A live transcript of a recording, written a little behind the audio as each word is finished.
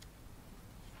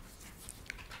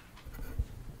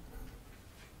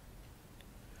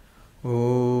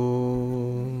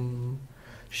Om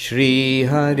Shri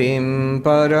Harim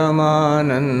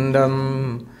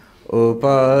Paramanandam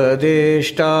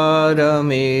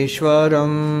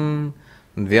Upadeshtarameshwaram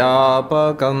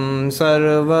Vyapakam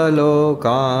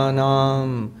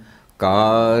Sarvalokanam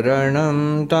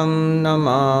Karanam Tam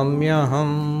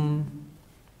Namamyaham.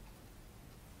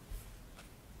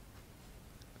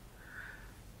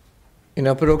 In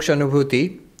Aparoksha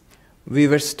Anubhuti, we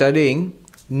were studying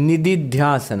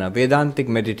Nididhyasana, Vedantic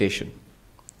meditation.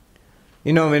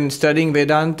 You know, when studying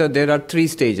Vedanta, there are three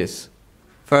stages.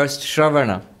 First,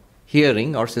 Shravana,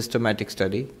 hearing or systematic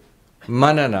study.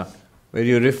 Manana, where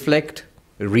you reflect,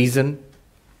 reason.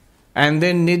 And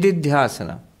then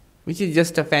Nididhyasana, which is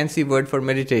just a fancy word for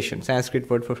meditation, Sanskrit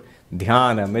word for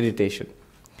dhyana, meditation.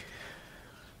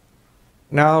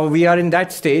 Now, we are in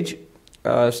that stage,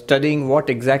 studying what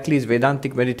exactly is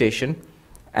Vedantic meditation.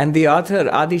 And the author,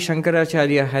 Adi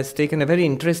Shankaracharya, has taken a very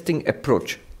interesting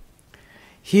approach.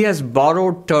 He has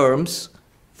borrowed terms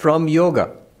from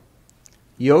yoga.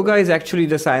 Yoga is actually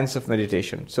the science of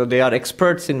meditation, so they are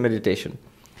experts in meditation.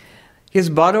 He has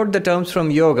borrowed the terms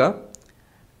from yoga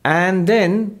and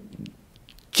then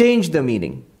changed the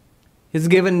meaning. He's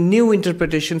given new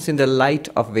interpretations in the light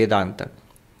of Vedanta.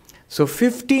 So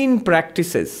 15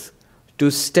 practices to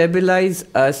stabilize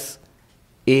us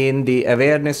in the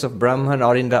awareness of Brahman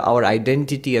or in our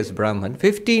identity as Brahman.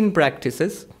 15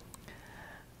 practices.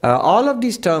 All of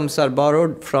these terms are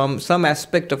borrowed from some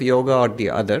aspect of yoga or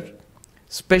the other.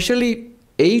 Especially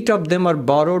 8 of them are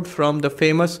borrowed from the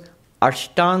famous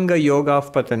Ashtanga Yoga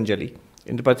of Patanjali.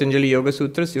 In the Patanjali Yoga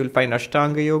Sutras, you will find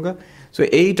Ashtanga Yoga. So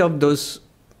 8 of those,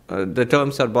 the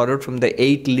terms are borrowed from the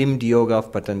 8-limbed yoga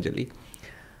of Patanjali.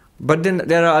 But then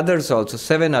there are others also,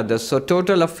 7 others. So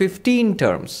total of 15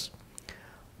 terms.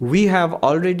 We have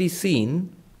already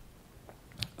seen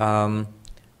Yama,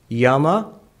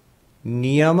 Niyama,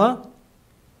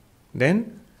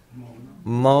 then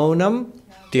Maunam,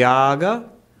 Tyaga,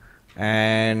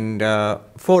 and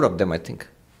 4 of them, I think.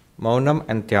 Maunam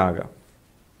and Tyaga.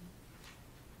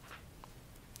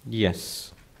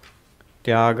 Yes.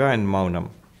 Tyaga and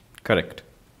Maunam. Correct.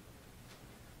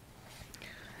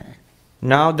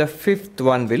 Now the 5th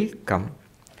one will come.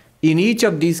 In each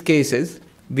of these cases,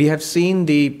 we have seen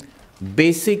the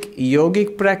basic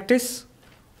yogic practice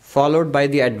followed by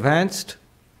the advanced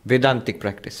Vedantic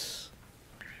practice.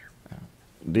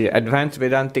 The advanced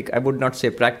Vedantic, I would not say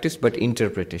practice, but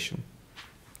interpretation.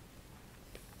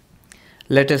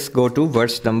 Let us go to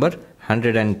verse number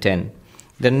 110.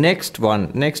 The next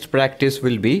practice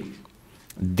will be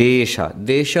Desha.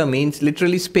 Desha means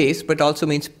literally space, but also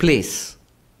means place.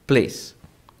 Place.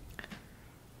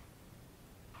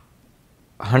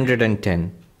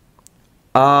 110.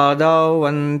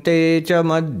 Adavante cha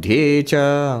madhye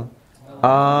cha,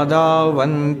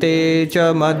 adavante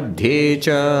cha madhye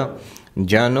cha,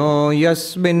 jano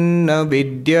yasminna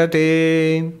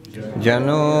vidyate,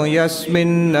 jano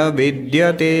yasminna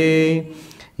vidyate,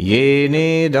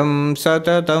 yenedam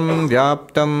satatam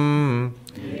vyaptam,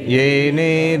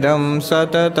 yenedam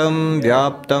satatam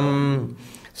vyaptam,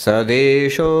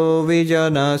 sadesho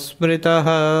vijana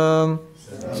smritaha,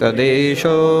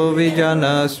 Sadesho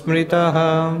Vijana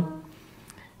Smritaha.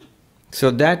 So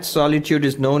that solitude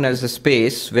is known as a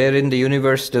space wherein the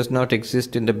universe does not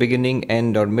exist in the beginning,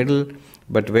 end or middle,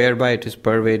 but whereby it is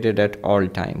pervaded at all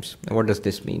times. What does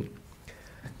this mean?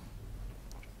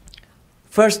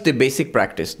 First, the basic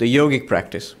practice, the yogic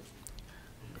practice.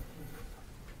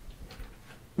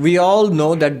 We all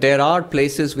know that there are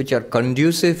places which are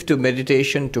conducive to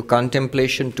meditation, to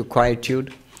contemplation, to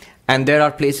quietude. And there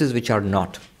are places which are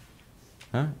not.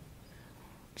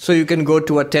 So you can go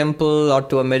to a temple or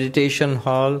to a meditation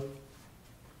hall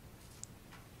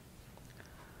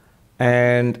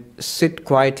and sit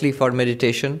quietly for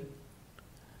meditation.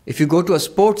 If you go to a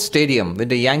sports stadium when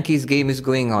the Yankees game is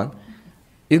going on,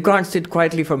 you can't sit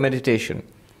quietly for meditation.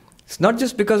 It's not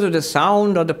just because of the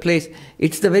sound or the place,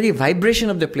 it's the very vibration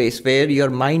of the place where your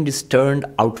mind is turned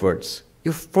outwards.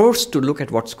 You're forced to look at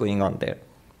what's going on there.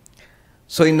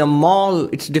 So in a mall,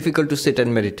 it's difficult to sit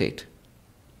and meditate.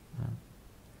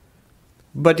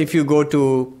 But if you go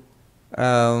to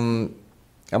a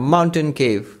mountain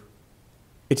cave,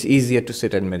 it's easier to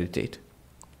sit and meditate.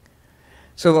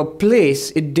 So a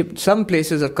place, some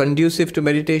places are conducive to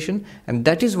meditation, and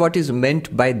that is what is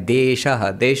meant by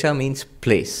desha. Desha means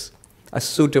place, a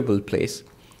suitable place.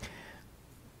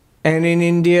 And in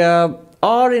India,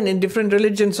 or in different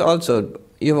religions also,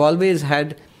 you've always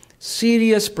had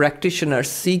serious practitioners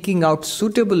seeking out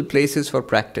suitable places for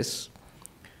practice.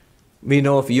 We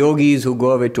know of yogis who go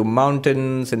away to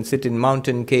mountains and sit in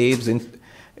mountain caves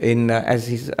as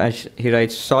he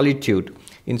writes, solitude.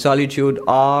 In solitude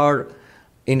or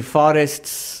in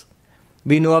forests.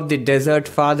 We know of the desert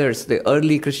fathers, the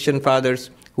early Christian fathers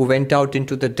who went out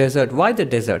into the desert. Why the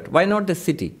desert? Why not the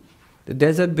city? The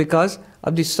desert because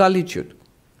of the solitude,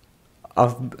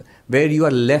 of where you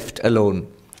are left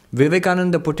alone.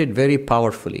 Vivekananda put it very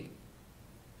powerfully.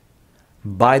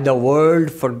 By the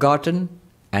world forgotten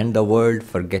and the world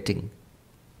forgetting.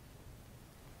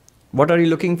 What are you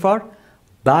looking for?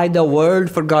 By the world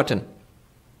forgotten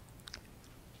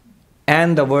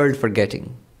and the world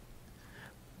forgetting.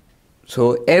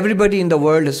 So everybody in the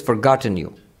world has forgotten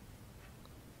you.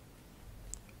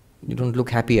 You don't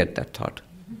look happy at that thought.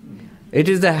 It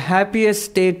is the happiest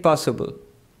state possible.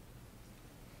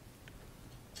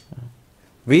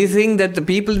 We think that the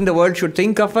people in the world should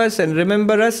think of us and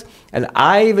remember us, and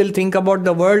I will think about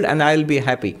the world and I will be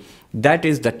happy. That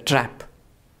is the trap.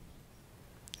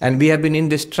 And we have been in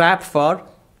this trap for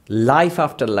life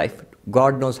after life.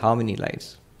 God knows how many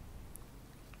lives.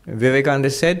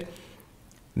 Vivekananda said,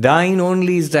 thine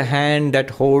only is the hand that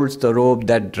holds the rope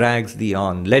that drags thee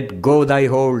on. Let go thy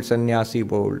hold, sannyasi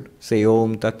bold. Say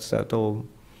Om Tat Sat Om.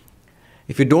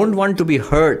 If you don't want to be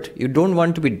hurt, you don't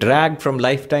want to be dragged from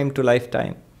lifetime to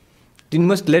lifetime, you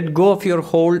must let go of your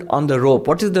hold on the rope.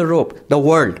 What is the rope? The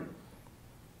world.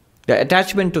 The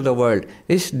attachment to the world.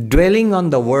 This dwelling on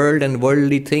the world and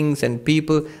worldly things and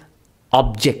people,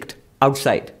 object,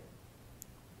 outside.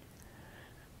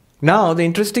 Now, the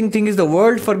interesting thing is the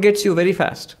world forgets you very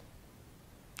fast.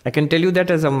 I can tell you that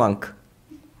as a monk.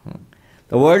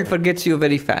 The world forgets you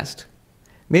very fast.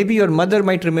 Maybe your mother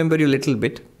might remember you a little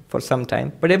bit for some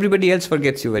time, but everybody else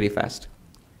forgets you very fast.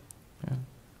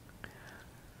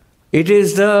 It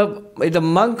is the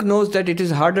monk knows that it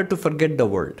is harder to forget the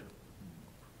world.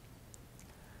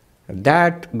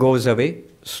 That goes away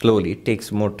slowly. It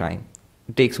takes more time.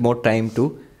 It takes more time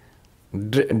to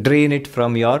drain it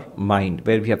from your mind,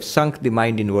 where we have sunk the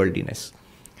mind in worldliness.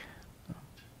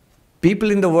 People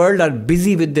in the world are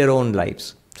busy with their own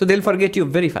lives, so they'll forget you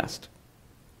very fast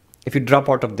if you drop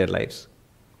out of their lives.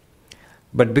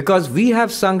 But because we have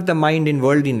sunk the mind in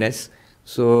worldliness,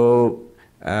 so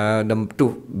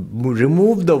to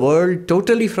remove the world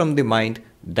totally from the mind,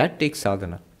 that takes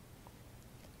sadhana.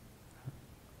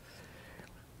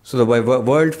 So the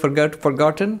world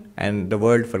forgotten and the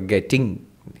world forgetting,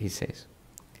 he says.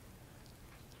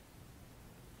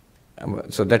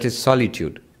 So that is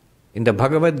solitude. In the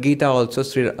Bhagavad Gita also,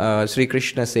 Sri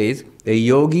Krishna says, the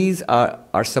yogis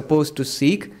are supposed to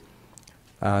seek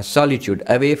solitude,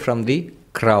 away from the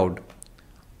crowd.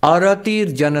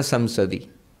 Aratir jana samsadi.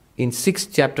 In 6th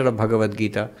chapter of Bhagavad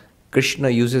Gita, Krishna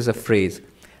uses a phrase,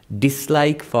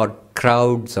 dislike for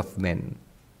crowds of men.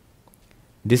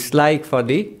 Dislike for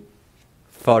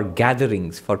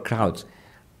gatherings, for crowds.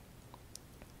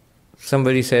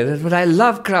 Somebody says, but I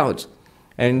love crowds.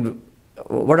 And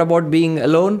what about being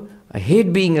alone? I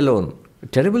hate being alone. A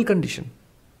terrible condition.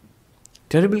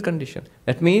 Terrible condition.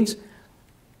 That means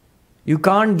you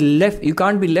can't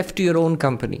be left to your own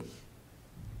company.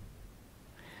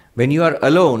 When you are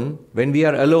alone, when we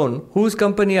are alone, whose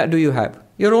company do you have?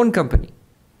 Your own company.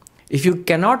 If you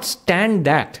cannot stand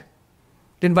that,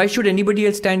 then why should anybody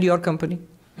else stand your company?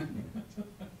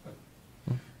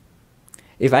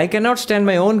 If I cannot stand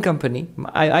my own company,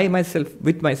 I myself,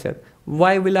 with myself,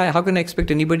 how can I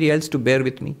expect anybody else to bear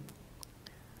with me?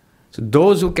 So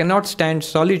those who cannot stand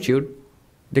solitude,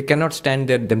 they cannot stand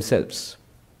there themselves.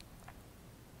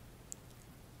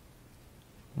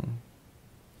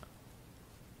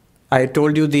 I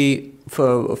told you the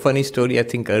funny story, I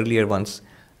think earlier once,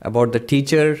 about the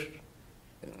teacher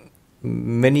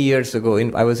many years ago.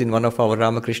 I was in one of our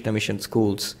Ramakrishna Mission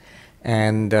schools,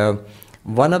 and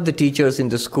one of the teachers in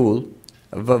the school,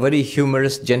 a very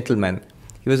humorous gentleman,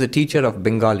 he was a teacher of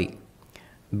Bengali,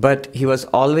 but he was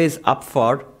always up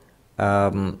for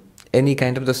any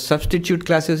kind of the substitute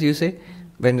classes, you say,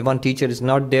 when one teacher is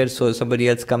not there, so somebody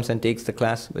else comes and takes the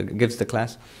class, gives the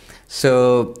class.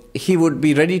 So he would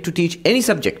be ready to teach any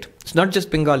subject. It's not just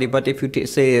Bengali, but if you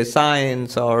say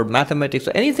science or mathematics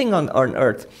or anything on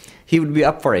earth, he would be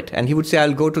up for it. And he would say,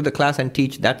 I'll go to the class and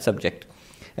teach that subject.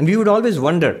 And we would always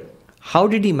wonder, how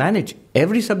did he manage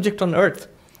every subject on earth?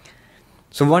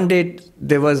 So one day,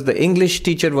 the English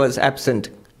teacher was absent.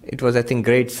 It was, I think,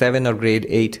 grade 7 or grade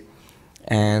 8.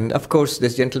 And of course,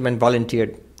 this gentleman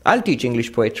volunteered, I'll teach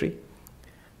English poetry.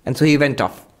 And so he went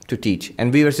off to teach.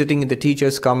 And we were sitting in the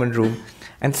teacher's common room.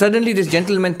 And suddenly this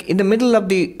gentleman, in the middle of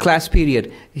the class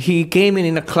period, he came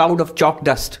in a cloud of chalk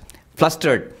dust,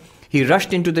 flustered. He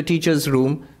rushed into the teacher's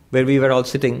room where we were all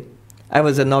sitting. I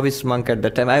was a novice monk at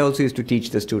that time. I also used to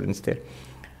teach the students there.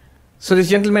 So this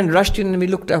gentleman rushed in and we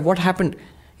looked at what happened.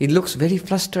 He looks very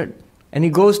flustered. And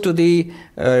he goes to the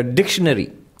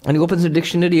dictionary. And he opens the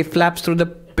dictionary, he flaps through the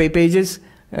pages,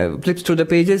 flips through the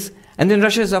pages, and then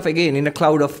rushes off again in a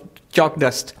cloud of chalk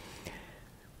dust.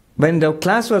 When the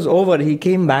class was over, he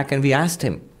came back and we asked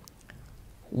him,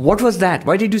 "What was that?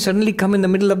 Why did you suddenly come in the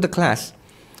middle of the class?"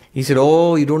 He said,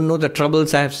 "Oh, you don't know the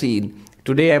troubles I have seen.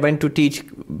 Today I went to teach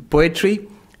poetry,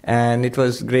 and it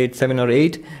was grade 7 or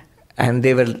 8, and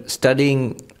they were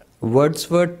studying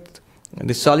Wordsworth,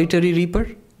 The Solitary Reaper."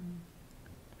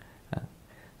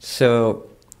 So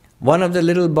one of the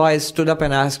little boys stood up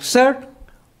and asked, "Sir,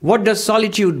 what does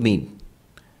solitude mean?"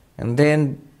 And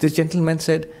then this gentleman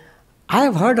said, "I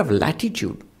have heard of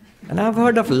latitude, and I have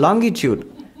heard of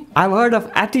longitude, I have heard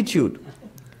of attitude,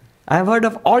 I have heard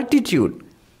of altitude,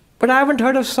 but I haven't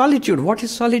heard of solitude. What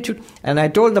is solitude?" And I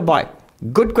told the boy,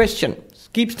 "Good question.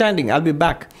 Keep standing. I'll be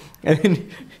back." And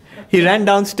he ran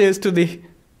downstairs to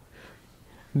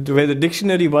where the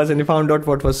dictionary was, and he found out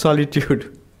what was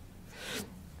solitude.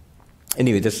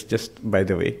 Anyway, just by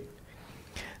the way.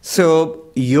 So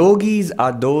yogis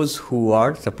are those who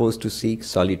are supposed to seek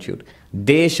solitude.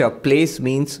 Desha, place,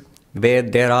 means where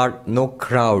there are no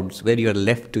crowds, where you are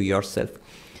left to yourself.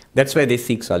 That's why they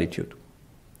seek solitude.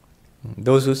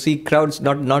 Those who seek crowds,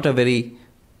 not a very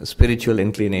spiritual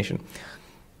inclination.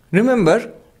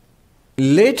 Remember,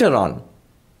 later on,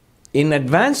 in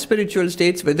advanced spiritual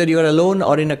states, whether you are alone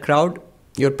or in a crowd,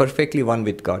 you're perfectly one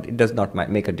with God. It does not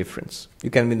make a difference. You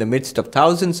can be in the midst of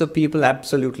thousands of people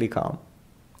absolutely calm,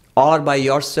 or by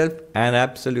yourself and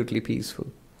absolutely peaceful.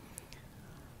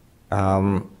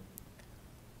 But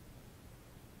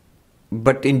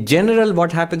in general,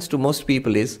 what happens to most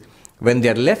people is, when they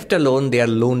are left alone, they are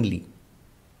lonely.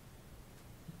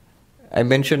 I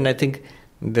mentioned, I think,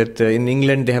 that in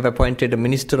England they have appointed a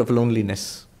minister of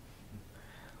loneliness.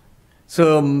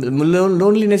 So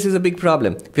loneliness is a big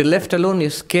problem. If you're left alone, you're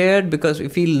scared because you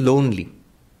feel lonely.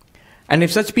 And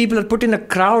if such people are put in a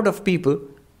crowd of people,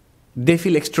 they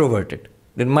feel extroverted.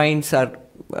 Their minds are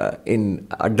in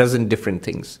a dozen different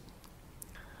things.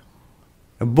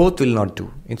 Both will not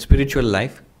do. In spiritual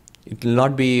life, it will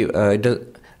not be,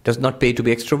 does not pay to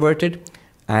be extroverted,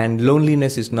 and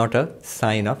loneliness is not a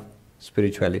sign of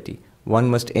spirituality. One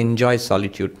must enjoy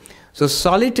solitude. So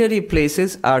solitary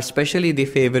places are especially the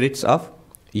favorites of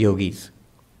yogis,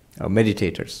 or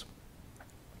meditators.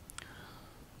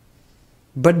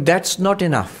 But that's not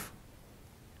enough.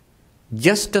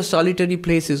 Just a solitary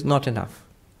place is not enough.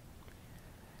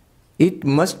 It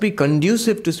must be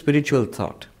conducive to spiritual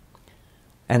thought.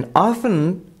 And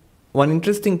often, one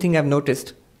interesting thing I've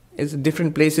noticed is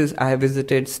different places I have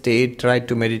visited, stayed, tried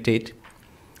to meditate.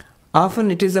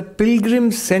 Often it is a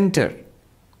pilgrim center,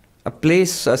 a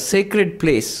place, a sacred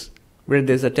place where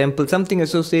there's a temple, something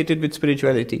associated with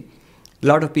spirituality. A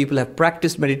lot of people have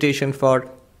practiced meditation for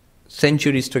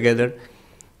centuries together.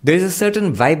 There is a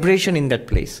certain vibration in that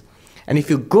place. And if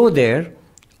you go there,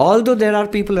 although there are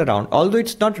people around, although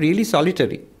it's not really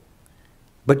solitary,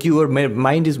 but your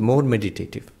mind is more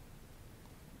meditative.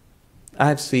 I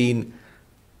have seen,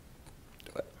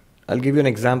 I'll give you an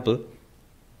example.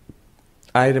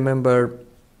 I remember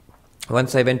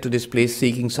once I went to this place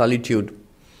seeking solitude.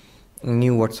 I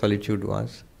knew what solitude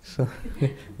was. So,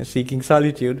 seeking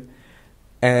solitude.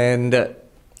 And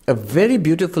a very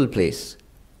beautiful place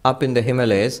up in the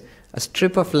Himalayas, a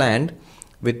strip of land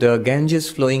with the Ganges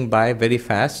flowing by very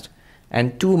fast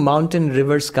and two mountain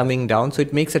rivers coming down. So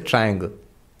it makes a triangle.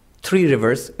 3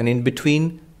 rivers, and in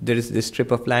between there is this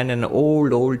strip of land and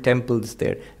old temples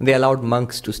there. And they allowed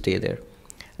monks to stay there.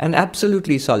 And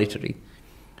absolutely solitary.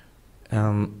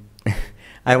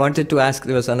 I wanted to ask,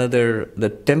 there was the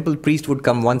temple priest would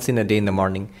come once in a day in the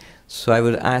morning. So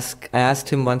I asked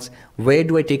him once, where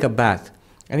do I take a bath?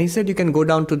 And he said, you can go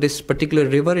down to this particular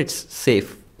river, it's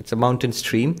safe. It's a mountain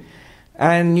stream.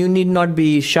 And you need not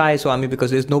be shy, Swami,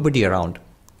 because there's nobody around.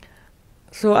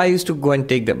 So I used to go and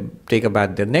take a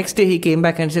bath there. Next day he came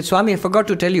back and said, Swami, I forgot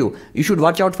to tell you, you should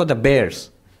watch out for the bears.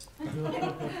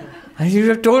 And you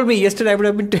have told me yesterday, I would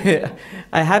have been,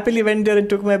 I happily went there and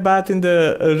took my bath in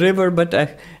the river, but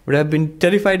I would have been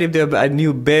terrified if I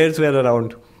knew bears were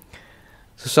around.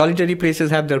 So solitary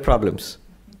places have their problems.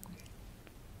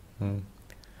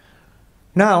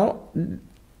 Now,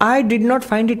 I did not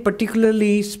find it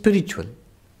particularly spiritual.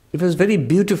 It was very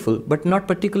beautiful, but not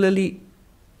particularly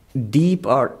deep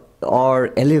or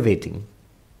elevating.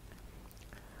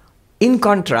 In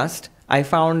contrast, I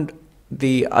found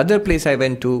the other place I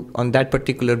went to on that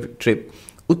particular trip,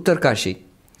 Uttarkashi,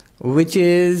 which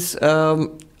is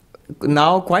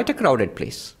now quite a crowded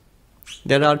place.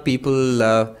 There are people,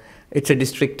 it's a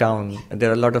district town, there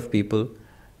are a lot of people.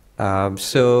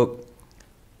 So,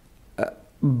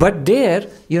 but there,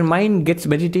 your mind gets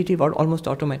meditative almost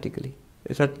automatically.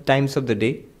 At times of the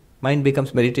day, mind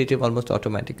becomes meditative almost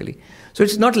automatically. So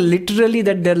it's not literally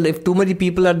that if too many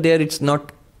people are there, it's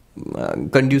not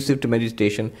conducive to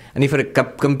meditation. And if you're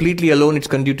completely alone, it's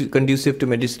conducive to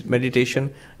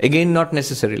meditation. Again, not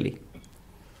necessarily.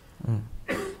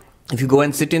 If you go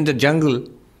and sit in the jungle,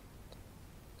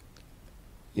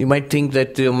 you might think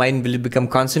that your mind will become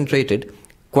concentrated.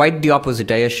 Quite the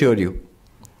opposite, I assure you.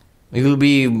 You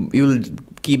will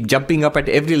keep jumping up at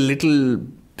every little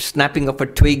snapping of a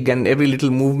twig and every little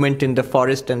movement in the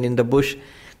forest and in the bush.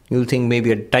 You'll think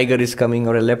maybe a tiger is coming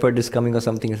or a leopard is coming or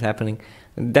something is happening.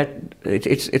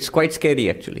 It's quite scary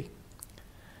actually.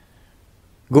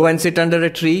 Go and sit under a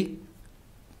tree.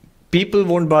 People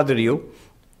won't bother you,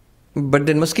 but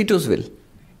then mosquitoes will.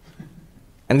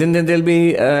 And then there'll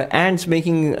be ants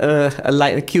making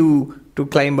a queue to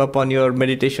climb up on your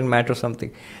meditation mat or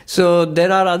something. So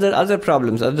there are other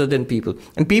problems other than people.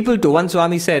 And people too. One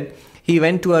Swami said he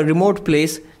went to a remote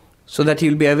place so that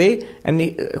he'll be away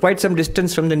and quite some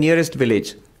distance from the nearest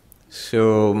village.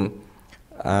 So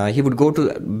he would go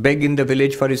to beg in the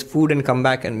village for his food and come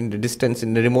back, and in the distance,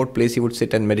 in the remote place, he would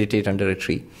sit and meditate under a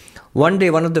tree. One day,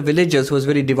 one of the villagers who was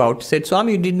very devout said,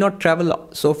 Swami, you did not travel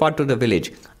so far to the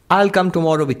village. I'll come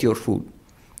tomorrow with your food.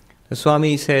 The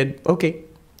Swami said, okay.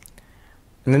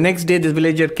 And the next day, this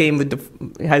villager came with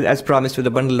as promised, with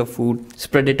a bundle of food,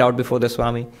 spread it out before the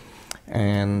Swami.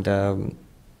 And then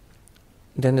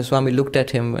the Swami looked at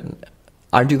him and,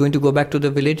 aren't you going to go back to the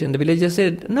village? And the villager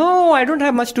said, no, I don't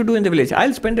have much to do in the village.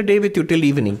 I'll spend a day with you till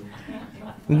evening.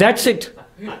 That's it.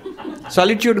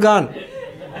 Solitude gone.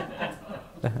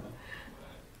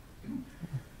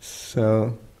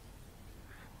 So,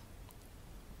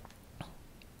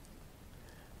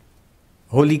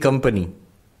 holy company.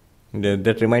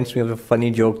 That reminds me of a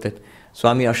funny joke that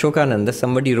Swami Ashokananda,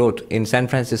 somebody wrote in San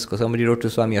Francisco, somebody wrote to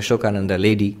Swami Ashokananda, a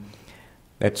lady,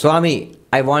 that Swami,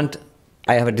 I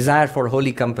have a desire for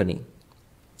holy company.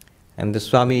 And the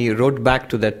Swami wrote back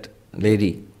to that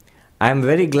lady, I am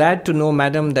very glad to know,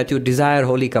 madam, that you desire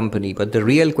holy company, but the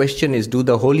real question is, do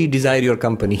the holy desire your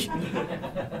company?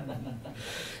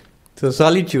 So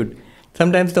solitude.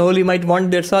 Sometimes the holy might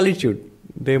want their solitude.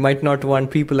 They might not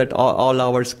want people at all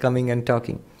hours coming and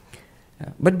talking.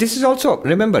 But this is also,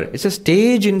 remember, it's a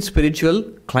stage in spiritual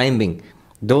climbing.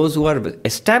 Those who are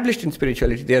established in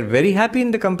spirituality, they are very happy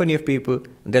in the company of people.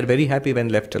 They are very happy when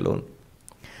left alone.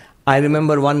 I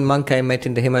remember one monk I met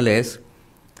in the Himalayas.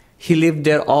 He lived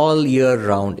there all year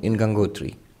round in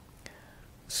Gangotri.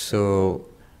 So,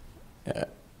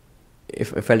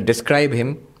 if I'll describe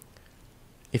him,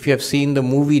 if you have seen the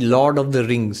movie Lord of the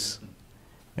Rings,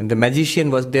 and the magician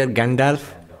was there,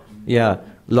 Gandalf, yeah,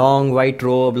 long white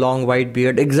robe, long white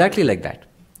beard, exactly like that.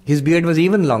 His beard was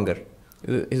even longer.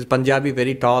 His Punjabi,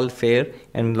 very tall, fair,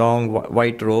 and long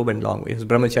white robe and long, his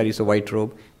brahmachari, so white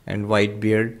robe and white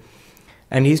beard.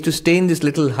 And he used to stay in this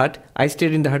little hut. I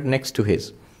stayed in the hut next to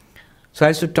his. So I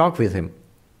used to talk with him.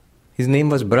 His name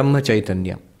was Brahma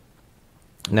Chaitanya.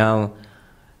 Now,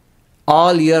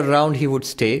 all year round he would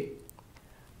stay.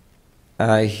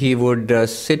 He would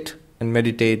sit and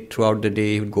meditate throughout the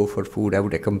day. He would go for food. I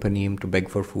would accompany him to beg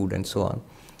for food and so on.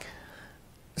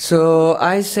 So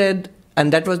I said,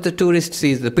 and that was the tourist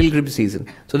season, the pilgrim season.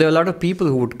 So there were a lot of people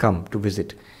who would come to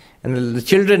visit. And the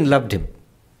children loved him.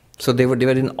 So they were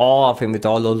in awe of him with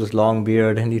all those long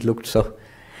beard, and he looked so...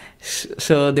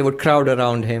 So they would crowd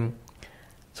around him.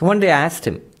 So one day I asked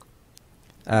him,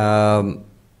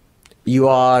 you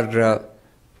are...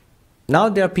 now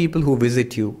there are people who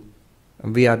visit you.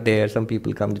 We are there, some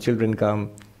people come, the children come.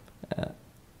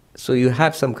 So you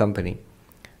have some company.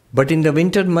 But in the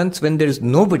winter months when there is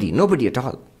nobody at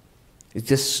all, it's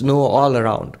just snow all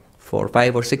around for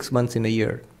 5 or 6 months in a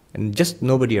year, and just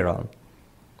nobody around.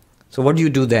 So what do you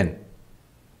do then?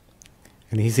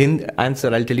 And his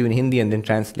answer, I'll tell you in Hindi and then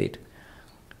translate.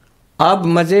 Ab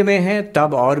maze mein hai,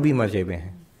 tab aur bhi maze mein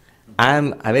hai. I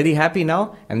am very happy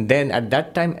now, and then at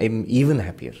that time I am even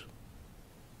happier.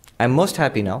 I am most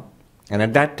happy now, and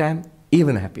at that time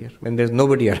even happier, when there's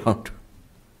nobody around.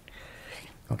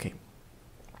 Okay.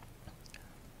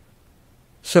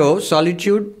 So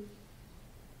solitude,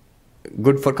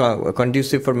 good for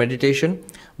conducive for meditation,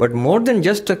 but more than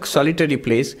just a solitary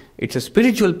place, it's a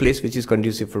spiritual place which is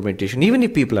conducive for meditation, even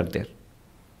if people are there.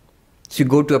 So you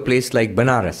go to a place like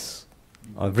Banaras,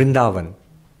 or Vrindavan,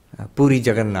 Puri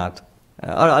Jagannath,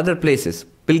 or other places,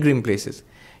 pilgrim places.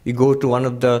 You go to one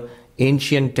of the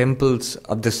ancient temples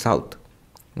of the south,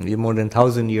 more than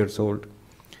 1,000 years old.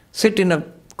 Sit in a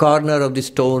corner of the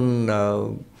stone,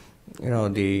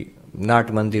 the Nat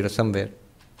Mandir or somewhere,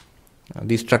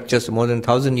 These structures are more than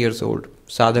 1,000 years old.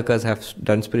 Sadhakas have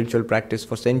done spiritual practice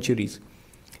for centuries.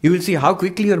 You will see how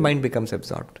quickly your mind becomes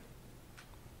absorbed.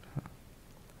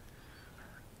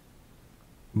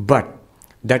 But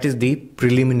that is the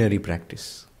preliminary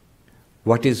practice.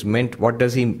 What is meant, what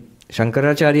does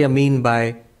Shankaracharya mean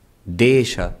by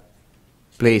desha,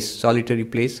 place, solitary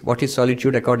place? What is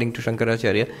solitude according to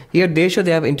Shankaracharya? Here desha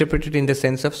they have interpreted in the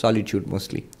sense of solitude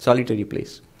mostly, solitary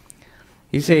place.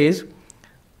 He says,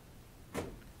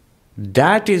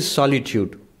 that is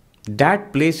solitude,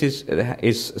 that place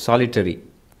is solitary,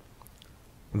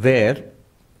 where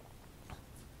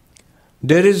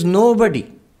there is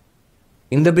nobody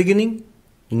in the beginning,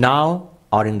 now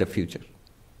or in the future.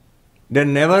 There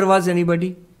never was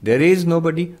anybody, there is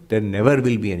nobody, there never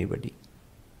will be anybody.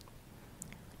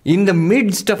 In the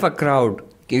midst of a crowd,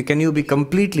 can you be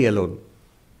completely alone?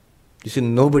 You see,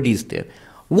 nobody is there.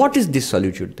 What is this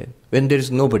solitude then, when there is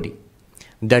nobody?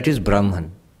 That is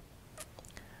Brahman.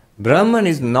 Brahman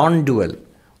is non-dual,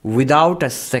 without a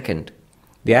second.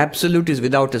 The Absolute is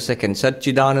without a second.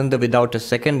 Satchidananda without a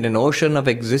second. An ocean of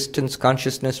existence,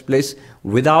 consciousness, bliss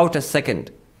without a second.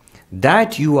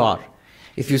 That you are.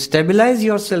 If you stabilize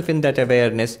yourself in that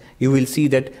awareness, you will see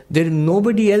that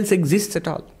nobody else exists at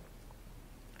all.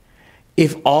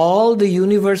 If all the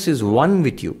universe is one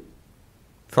with you,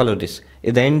 follow this.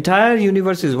 If the entire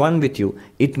universe is one with you,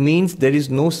 it means there is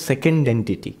no second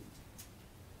entity.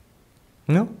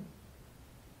 No?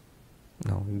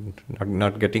 No,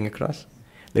 not getting across.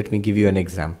 Let me give you an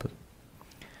example.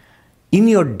 In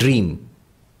your dream,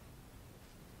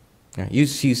 you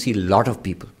see a lot of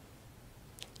people.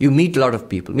 You meet a lot of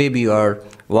people. Maybe you are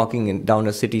walking down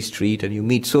a city street and you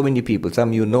meet so many people.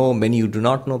 Some you know, many you do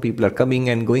not know. People are coming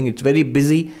and going. It's very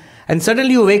busy. And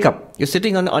suddenly you wake up. You're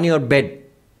sitting on your bed.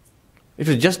 It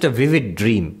was just a vivid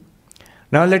dream.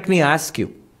 Now let me ask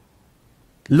you.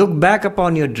 Look back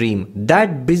upon your dream.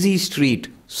 That busy street,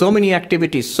 so many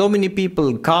activities, so many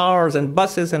people, cars and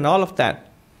buses and all of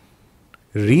that.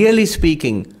 Really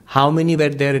speaking, how many were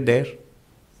there?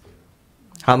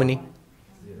 How many?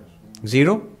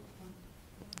 Zero?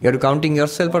 You're counting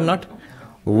yourself or not?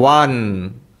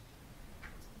 One.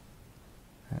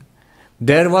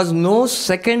 There was no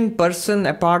second person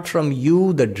apart from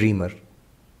you, the dreamer.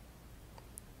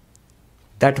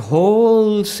 That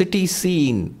whole city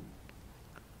scene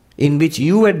in which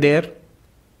you were there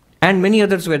and many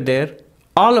others were there,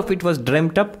 all of it was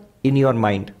dreamt up in your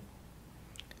mind.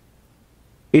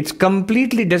 It's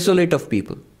completely desolate of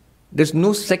people. There's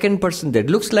no second person there.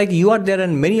 It looks like you are there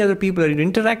and many other people are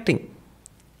interacting.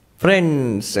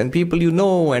 Friends and people you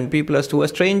know and people who are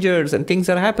strangers and things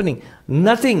are happening.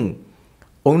 Nothing.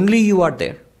 Only you are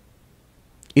there.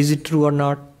 Is it true or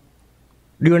not?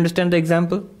 Do you understand the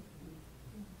example?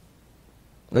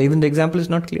 No, even the example is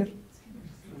not clear.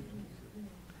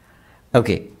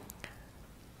 Okay.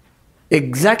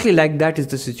 Exactly like that is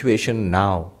the situation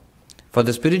now. For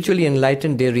the spiritually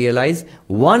enlightened, they realize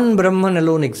one Brahman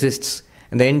alone exists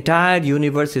and the entire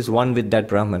universe is one with that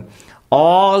Brahman.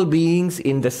 All beings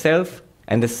in the self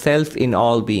and the self in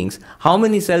all beings. How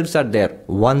many selves are there?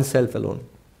 One self alone.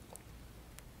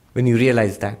 When you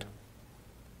realize that,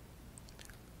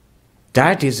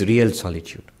 that is real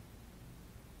solitude.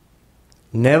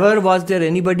 Never was there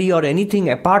anybody or anything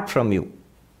apart from you.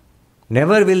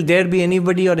 Never will there be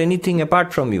anybody or anything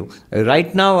apart from you.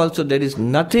 Right now also there is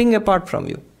nothing apart from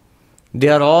you. They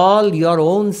are all your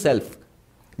own self.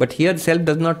 But here self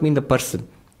does not mean the person.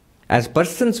 As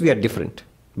persons we are different.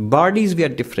 Bodies we are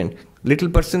different. Little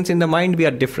persons in the mind we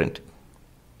are different.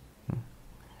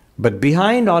 But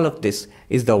behind all of this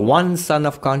is the one sun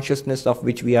of consciousness of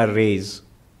which we are rays.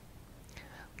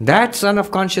 That sun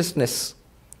of consciousness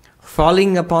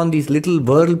falling upon these little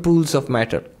whirlpools of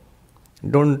matter.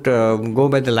 Don't go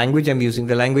by the language I'm using.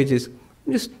 The language is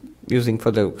just using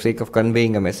for the sake of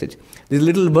conveying a message. These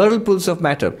little whirlpools of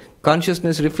matter,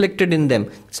 consciousness reflected in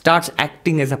them, starts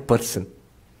acting as a person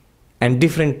and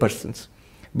different persons.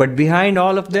 But behind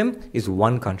all of them is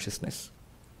one consciousness.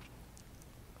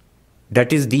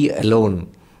 That is the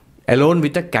alone. Alone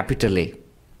with a capital A.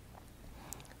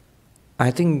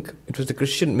 I think it was the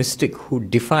Christian mystic who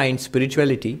defined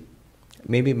spirituality,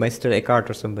 maybe Meister Eckhart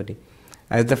or somebody,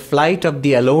 as the flight of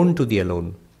the alone to the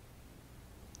alone.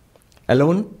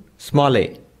 Alone, small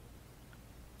a.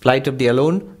 Flight of the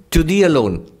alone to the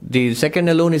alone. The second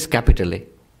alone is capital A.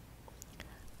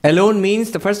 Alone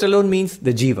means, the first alone means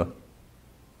the jiva.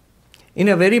 In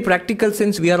a very practical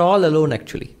sense, we are all alone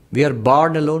actually. We are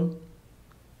born alone.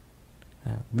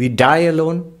 We die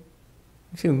alone.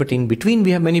 But in between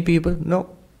we have many people? No.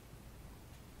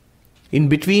 In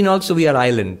between also we are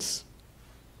islands.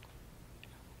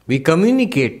 We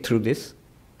communicate through this,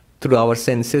 through our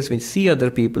senses. We see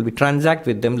other people, we transact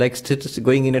with them like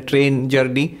going in a train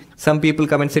journey. Some people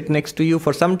come and sit next to you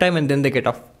for some time and then they get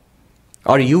off.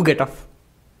 Or you get off.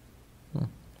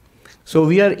 So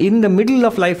we are in the middle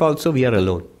of life also, we are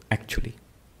alone, actually.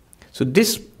 So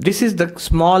this is the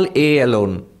small a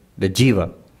alone, the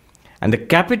jiva. And the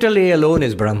capital A alone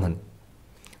is Brahman.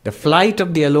 The flight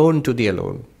of the alone to the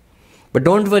alone. But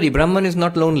don't worry, Brahman is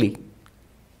not lonely.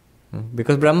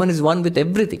 Because Brahman is one with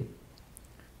everything.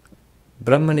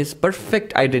 Brahman is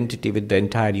perfect identity with the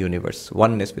entire universe,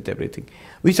 oneness with everything.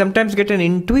 We sometimes get an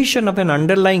intuition of an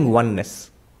underlying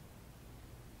oneness.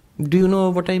 Do you know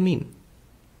what I mean?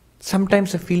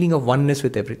 Sometimes a feeling of oneness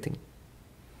with everything.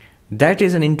 That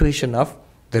is an intuition of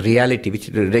the reality which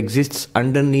exists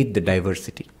underneath the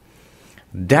diversity.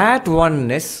 That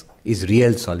oneness is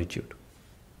real solitude.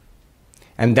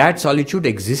 And that solitude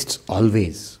exists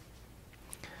always.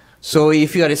 So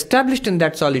if you are established in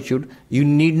that solitude, you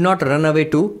need not run away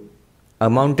to a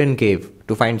mountain cave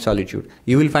to find solitude.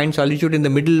 You will find solitude in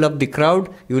the middle of the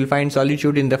crowd, you will find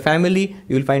solitude in the family,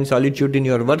 you will find solitude in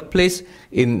your workplace,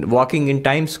 in walking in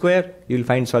Times Square, you will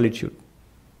find solitude.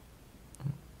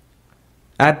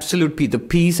 Absolute peace, the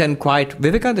peace and quiet.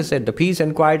 Vivekananda said, the peace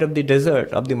and quiet of the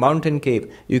desert, of the mountain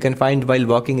cave, you can find while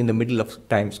walking in the middle of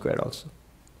Times Square also.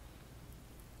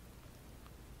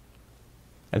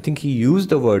 I think he used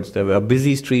the words, a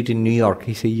busy street in New York,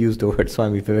 he used the word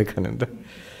Swami Vivekananda.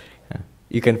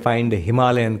 You can find the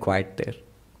Himalayan quiet there.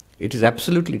 It is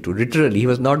absolutely true. Literally, he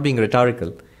was not being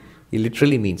rhetorical. He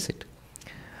literally means it.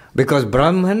 Because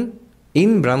Brahman,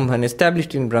 in Brahman,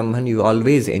 established in Brahman, you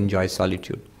always enjoy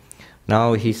solitude.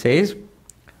 Now he says,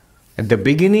 at the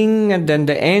beginning and then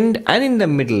the end and in the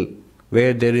middle,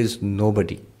 where there is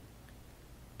nobody.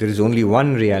 There is only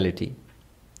one reality.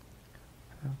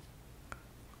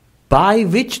 By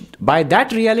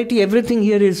that reality, everything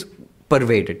here is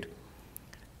pervaded.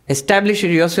 Establish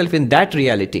yourself in that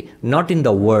reality, not in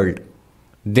the world.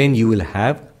 Then you will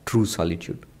have true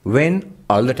solitude. When?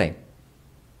 All the time.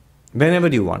 Whenever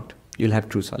you want, you'll have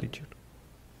true solitude.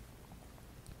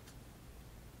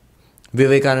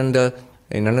 Vivekananda,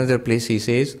 in another place, he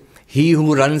says, he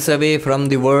who runs away from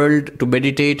the world to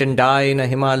meditate and die in a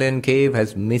Himalayan cave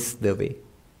has missed the way.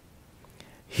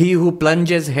 He who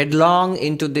plunges headlong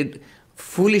into the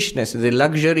foolishness, the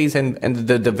luxuries and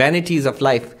the vanities of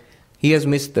life, he has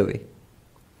missed the way.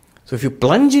 So if you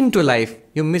plunge into life,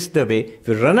 you miss the way. If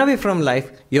you run away from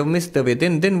life, you have missed the way.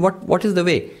 Then what is the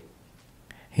way?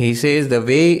 He says the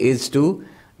way is to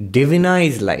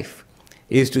divinize life,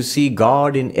 is to see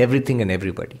God in everything and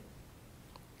everybody.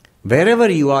 Wherever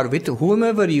you are, with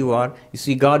whomever you are, you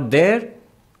see God there.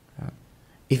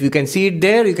 If you can see it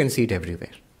there, you can see it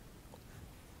everywhere.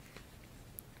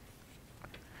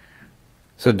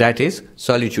 So that is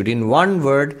solitude. In one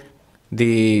word,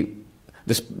 the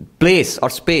place or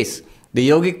space. The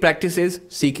yogic practice is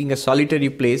seeking a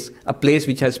solitary place, a place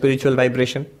which has spiritual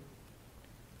vibration.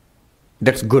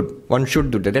 That's good. One should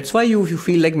do that. That's why you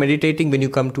feel like meditating when you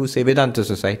come to, say, Vedanta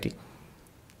Society.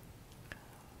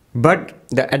 But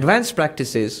the advanced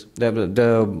practices,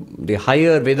 the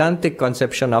higher Vedantic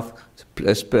conception of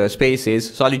space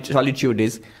is, solitude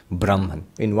is Brahman.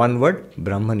 In one word,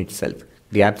 Brahman itself,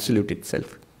 the absolute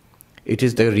itself. It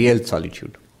is the real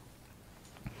solitude.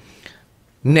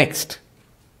 Next,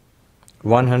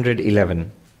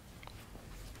 111.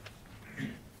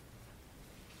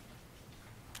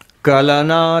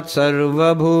 Kalanat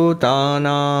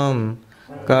sarvabhutanam,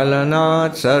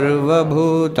 Kalanat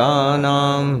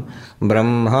sarvabhutanam,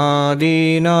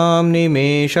 Brahmadinam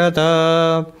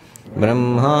nimeshata,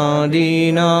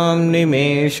 Brahmadinam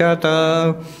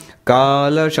nimeshata,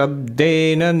 Kala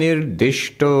shabdena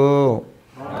nirdishto,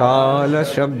 Kala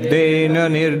shabdena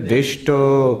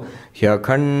nirdishto,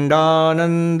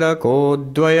 Hyakhandananda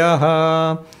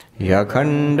kodvayaha,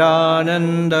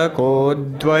 Hyakhandananda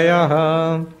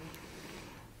kodvayaha.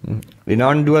 The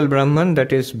non-dual Brahman,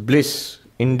 that is bliss,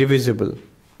 indivisible,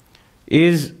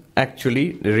 is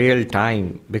actually real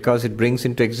time because it brings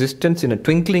into existence in a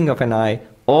twinkling of an eye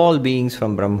all beings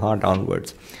from Brahma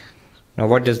downwards. Now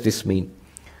what does this mean?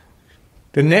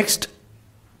 The next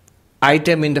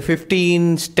item in the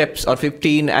 15 steps or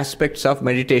 15 aspects of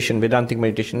meditation, Vedantic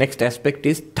meditation, next aspect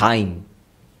is time.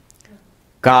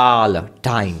 Kala,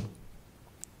 time.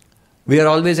 We are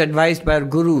always advised by our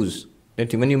gurus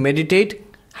that when you meditate,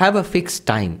 have a fixed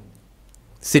time.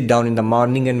 Sit down in the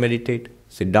morning and meditate.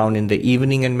 Sit down in the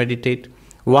evening and meditate.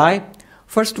 Why?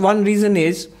 First, one reason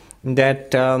is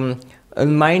that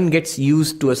mind gets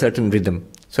used to a certain rhythm.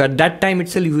 So at that time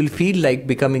itself, you will feel like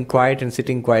becoming quiet and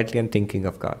sitting quietly and thinking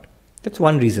of God. That's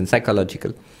one reason,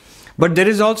 psychological. But there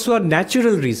is also a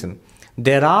natural reason.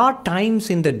 There are times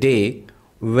in the day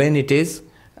when it is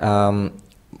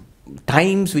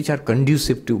times which are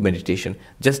conducive to meditation.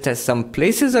 Just as some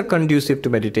places are conducive to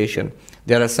meditation,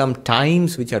 there are some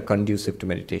times which are conducive to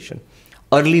meditation.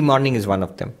 Early morning is one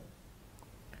of them.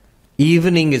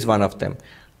 Evening is one of them.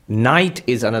 Night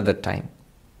is another time.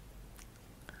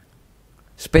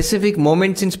 Specific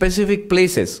moments in specific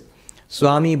places.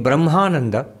 Swami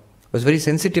Brahmananda was very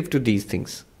sensitive to these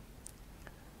things.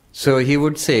 So he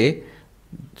would say,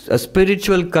 a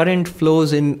spiritual current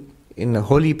flows in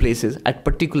holy places at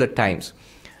particular times.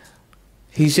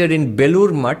 He said in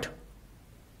Belur Mutt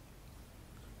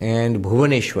and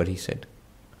Bhuvaneshwar, he said,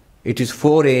 it is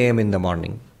 4 a.m. in the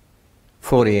morning.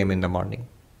 4 a.m. in the morning.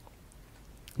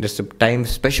 That's a time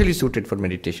specially suited for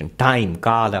meditation. Time,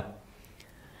 Kala.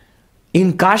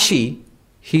 In Kashi,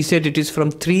 he said it is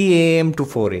from 3 a.m. to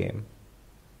 4 a.m.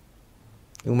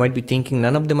 You might be thinking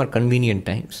none of them are convenient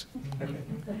times.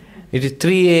 It is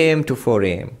 3 a.m. to 4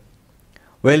 a.m.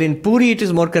 Well, in Puri it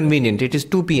is more convenient. It is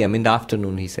 2 p.m. in the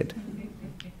afternoon, he said.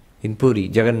 In Puri,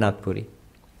 Jagannath Puri.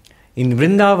 In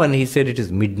Vrindavan, he said it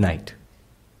is midnight.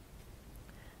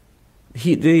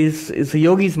 It's a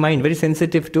yogi's mind, very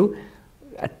sensitive to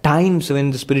at times when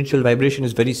the spiritual vibration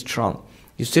is very strong.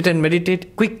 You sit and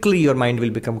meditate, quickly your mind will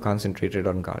become concentrated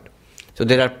on God. So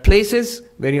there are places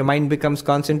where your mind becomes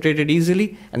concentrated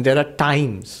easily, and there are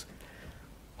times.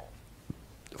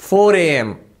 4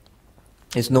 a.m.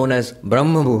 is known as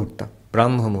Brahma Muhurta,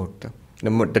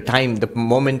 the time, the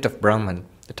moment of Brahman,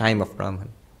 the time of Brahman.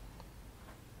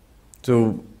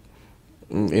 So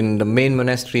in the main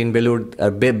monastery in Belur,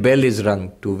 a bell is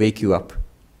rung to wake you up,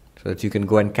 so that you can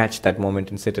go and catch that moment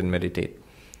and sit and meditate.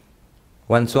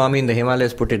 One Swami in the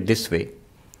Himalayas put it this way,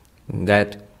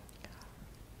 that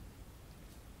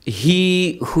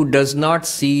he who does not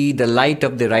see the light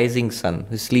of the rising sun,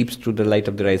 who sleeps through the light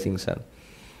of the rising sun,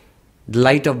 the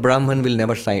light of Brahman will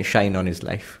never shine on his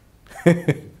life.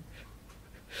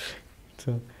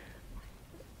 So,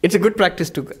 it's a good practice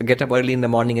to get up early in the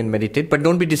morning and meditate, but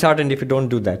don't be disheartened if you don't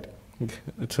do that.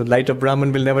 So light of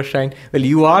Brahman will never shine. Well,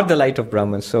 you are the light of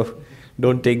Brahman, so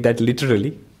don't take that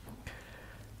literally.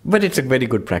 But it's a very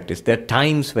good practice. There are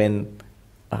times when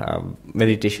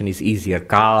meditation is easier,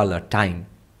 kala, time.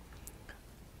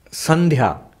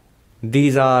 Sandhya,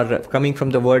 these are coming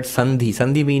from the word sandhi.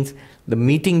 Sandhi means the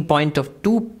meeting point of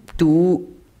the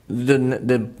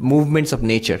movements of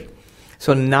nature.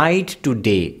 So night to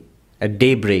day, at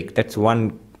daybreak, that's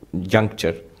one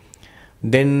juncture.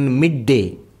 Then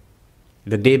midday,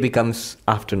 the day becomes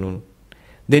afternoon.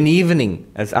 Then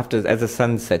evening, as the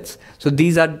sun sets. So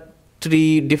these are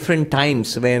 3 different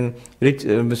times when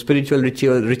spiritual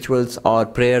rituals or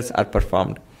prayers are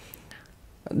performed.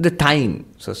 The time,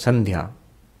 so sandhya.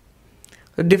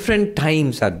 So different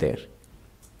times are there.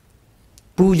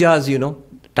 Pujas,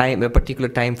 time, a particular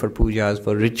time for pujas,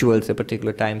 for rituals, a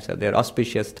particular times are there,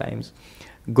 auspicious times,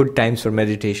 good times for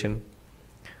meditation.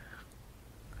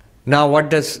 Now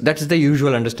that is the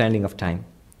usual understanding of time.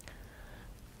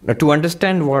 Now to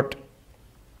understand what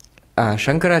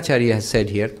Shankaracharya has said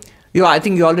here, I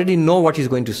think you already know what he's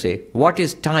going to say. What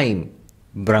is time?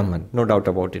 Brahman, no doubt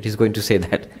about it, he's going to say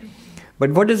that.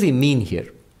 But what does he mean here?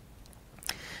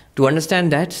 To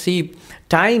understand that, see,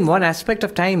 time, one aspect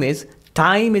of time is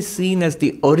seen as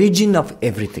the origin of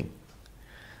everything.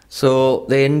 So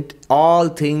all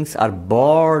things are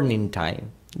born in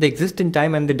time. They exist in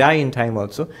time and they die in time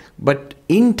also. But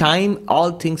in time,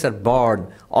 all things are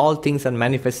born, all things are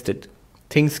manifested.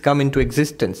 Things come into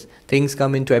existence, things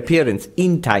come into appearance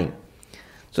in time.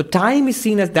 So time is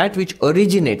seen as that which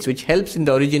originates, which helps in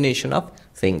the origination of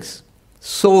things,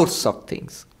 source of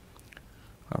things.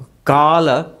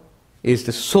 Kala is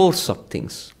the source of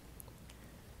things.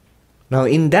 Now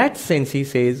in that sense, he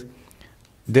says,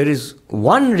 there is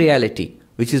one reality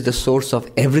which is the source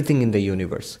of everything in the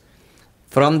universe.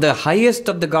 From the highest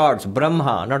of the gods,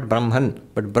 Brahma, not Brahman,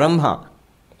 but Brahma,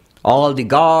 all the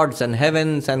gods and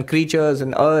heavens and creatures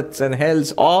and earths and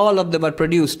hells, all of them are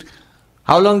produced.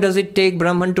 How long does it take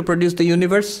Brahman to produce the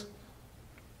universe?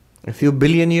 A few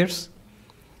billion years.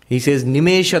 He says,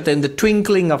 Nimeshata, in the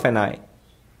twinkling of an eye.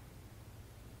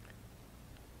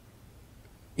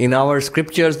 In our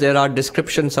scriptures, there are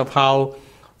descriptions of how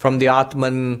from the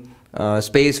Atman,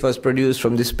 space was produced,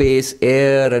 from the space,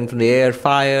 air, and from the air,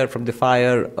 fire, from the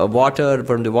fire, water,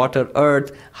 from the water,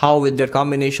 earth, how with their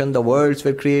combination the worlds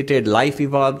were created, life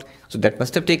evolved. So that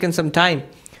must have taken some time.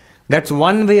 That's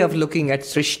one way of looking at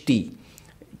Srishti,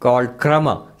 called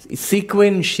Krama,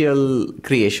 sequential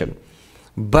creation.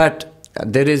 But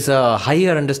there is a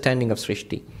higher understanding of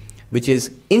Srishti. which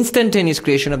is instantaneous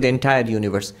creation of the entire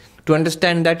universe. To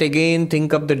understand that, again,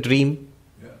 think of the dream.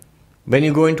 Yeah. When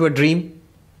you go into a dream,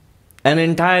 an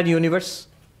entire universe,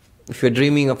 if you're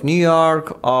dreaming of New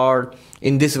York, or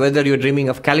in this weather you're dreaming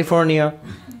of California,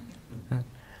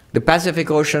 the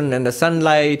Pacific Ocean and the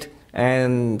sunlight,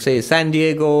 and say San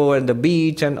Diego and the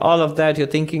beach and all of that you're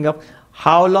thinking of,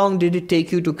 how long did it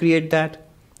take you to create that?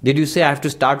 Did you say I have to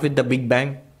start with the Big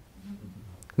Bang?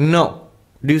 No.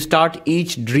 Do you start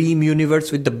each dream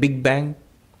universe with the Big Bang?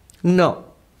 No.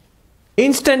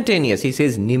 Instantaneous, he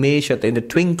says, nimeshata, in the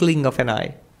twinkling of an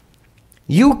eye.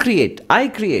 You create, I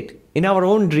create, in our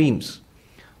own dreams.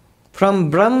 From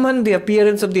Brahman, the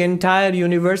appearance of the entire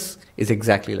universe is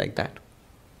exactly like that.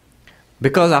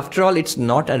 Because after all, it's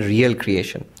not a real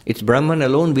creation. It's Brahman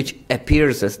alone which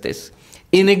appears as this.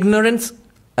 In ignorance,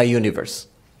 a universe.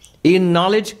 In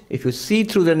knowledge, if you see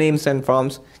through the names and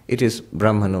forms, it is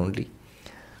Brahman only.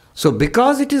 So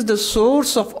because it is the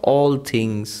source of all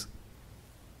things,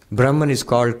 Brahman is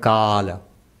called Kala,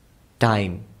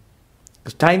 time.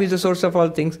 Because time is the source of all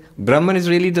things. Brahman is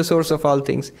really the source of all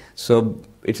things. So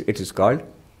it is called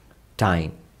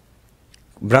time.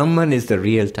 Brahman is the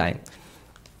real time.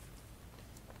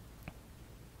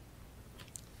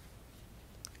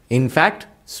 In fact,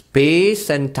 space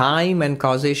and time and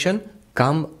causation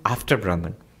come after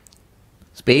Brahman.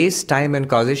 Space, time and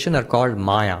causation are called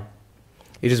Maya.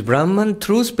 It is Brahman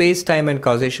through space, time and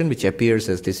causation which appears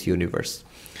as this universe.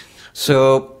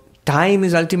 So, time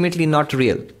is ultimately not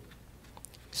real.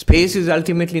 Space is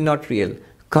ultimately not real.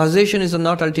 Causation is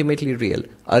not ultimately real.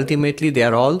 Ultimately, they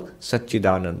are all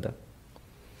Satchidananda.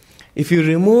 If you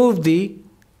remove the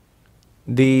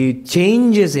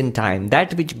changes in time,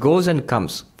 that which goes and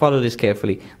comes, follow this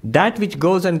carefully, that which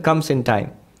goes and comes in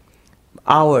time,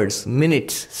 hours,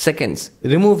 minutes, seconds,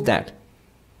 remove that.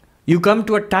 You come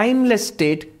to a timeless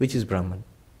state which is Brahman.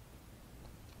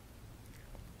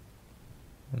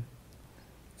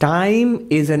 Time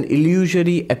is an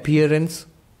illusory appearance,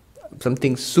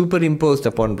 something superimposed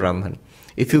upon Brahman.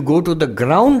 If you go to the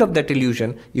ground of that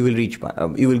illusion, you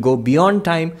will go beyond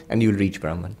time and you will reach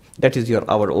Brahman. That is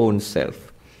our own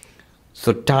self.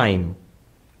 So time.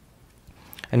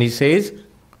 And he says,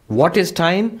 what is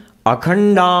time?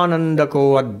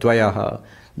 Akhandanandako advayaha.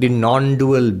 The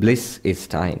non-dual bliss is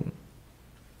time.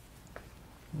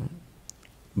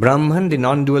 Brahman, the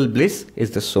non-dual bliss,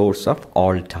 is the source of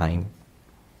all time.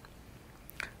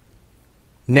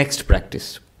 Next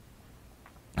practice.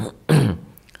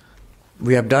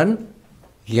 We have done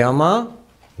yama,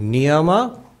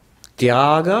 niyama,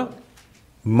 tyaga,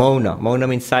 mauna. Mauna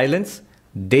means silence.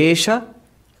 Desha,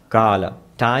 kala,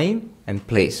 time and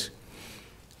place.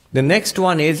 The next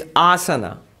one is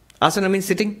asana. Asana means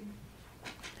sitting.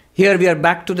 Here we are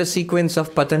back to the sequence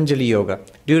of Patanjali Yoga.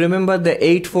 Do you remember the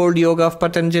eightfold yoga of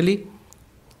Patanjali?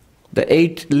 The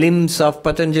 8 limbs of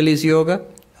Patanjali's yoga?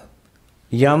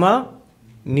 Yama,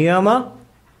 niyama,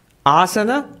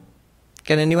 asana.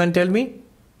 Can anyone tell me?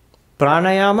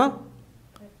 Pranayama,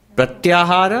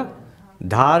 pratyahara,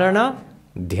 dharana,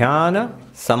 dhyana,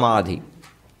 samadhi.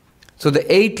 So the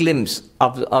 8 limbs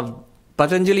of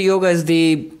Patanjali Yoga is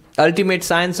the ultimate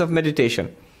science of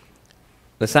meditation.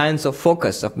 The science of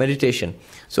focus, of meditation.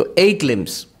 So 8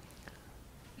 limbs.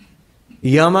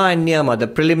 Yama and niyama, the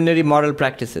preliminary moral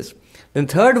practices. Then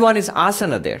third one is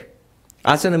asana there.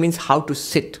 Asana means how to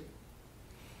sit.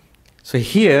 So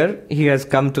here he has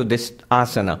come to this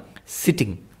asana,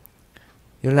 sitting.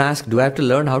 You'll ask, do I have to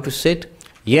learn how to sit?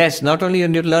 Yes, not only you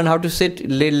need to learn how to sit,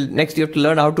 next you have to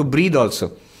learn how to breathe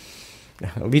also.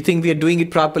 We think we are doing it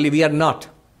properly, we are not.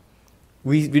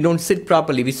 We don't sit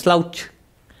properly, we slouch.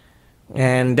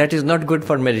 And that is not good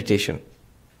for meditation.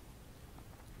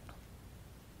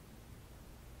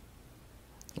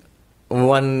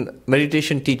 One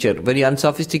meditation teacher, very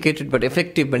unsophisticated but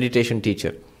effective meditation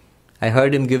teacher, I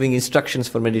heard him giving instructions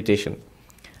for meditation.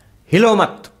 Hilo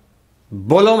mat,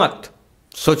 bolo mat,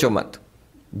 socho mat.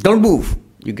 Don't move.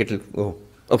 You get, oh,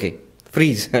 okay,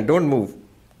 freeze, don't move.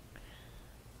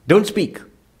 Don't speak.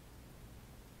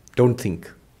 Don't think.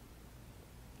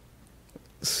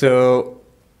 So,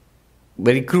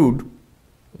 very crude,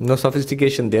 no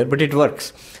sophistication there, but it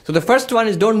works. So the first one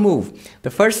is don't move. The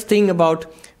first thing about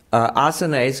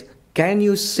asana is, can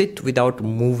you sit without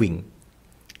moving?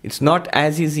 It's not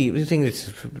as easy. You think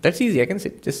that's easy, I can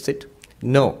sit, just sit.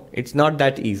 No, it's not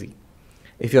that easy.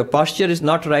 If your posture is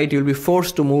not right, you'll be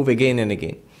forced to move again and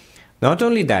again. Not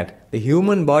only that, the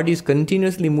human body is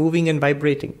continuously moving and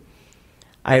vibrating.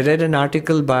 I read an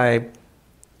article by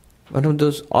one of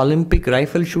those Olympic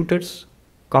rifle shooters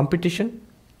competition.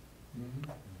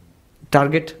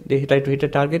 Target, they try to hit a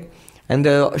target. And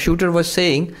the shooter was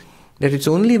saying That it's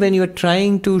only when you are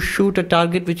trying to shoot a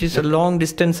target which is a long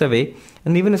distance away,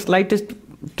 and even a slightest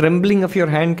trembling of your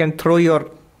hand can throw your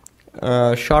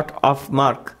shot off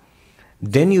mark,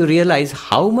 then you realize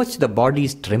how much the body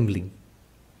is trembling,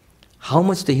 how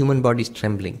much the human body is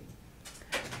trembling.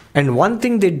 And one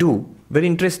thing they do, very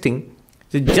interesting,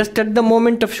 just at the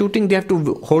moment of shooting, they have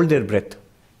to hold their breath.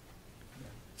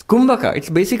 It's Kumbhaka,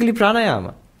 it's basically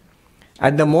pranayama.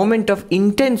 At the moment of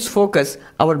intense focus,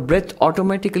 our breath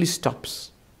automatically stops.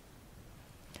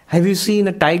 Have you seen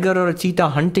a tiger or a cheetah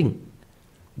hunting?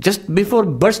 Just before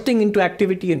bursting into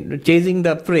activity and chasing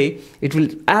the prey, it will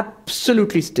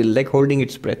absolutely still, like holding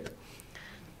its breath.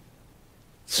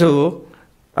 So,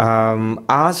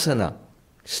 asana,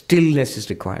 stillness is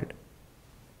required.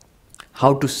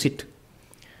 How to sit.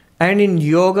 And in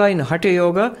yoga, in Hatha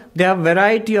Yoga, there are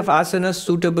variety of asanas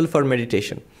suitable for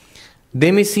meditation.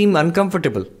 They may seem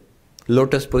uncomfortable.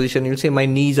 Lotus position, you'll say my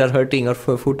knees are hurting or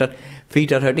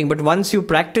feet are hurting. But once you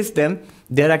practice them,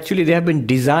 they have been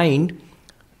designed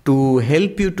to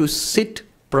help you to sit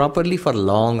properly for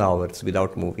long hours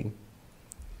without moving.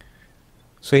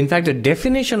 So in fact, the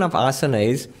definition of asana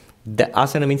is, the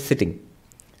asana means sitting.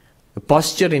 The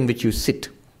posture in which you sit.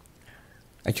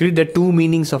 Actually, there are two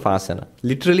meanings of asana.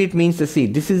 Literally, it means the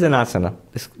seat. This is an asana.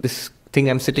 This thing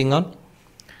I'm sitting on.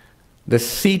 The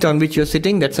seat on which you're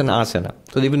sitting, that's an asana.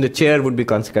 So even the chair would be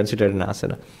considered an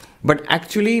asana. But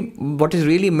actually, what is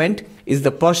really meant is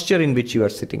the posture in which you are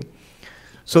sitting.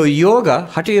 So yoga,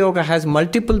 Hatha Yoga has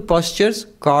multiple postures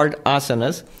called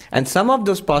asanas. And some of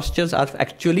those postures are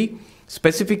actually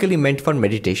specifically meant for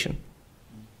meditation.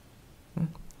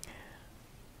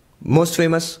 Most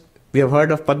famous, we have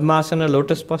heard of Padmasana,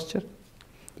 lotus posture,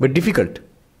 but difficult.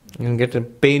 You can get a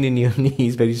pain in your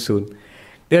knees very soon.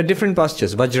 There are different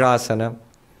postures, Vajrasana.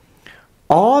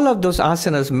 All of those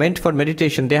asanas meant for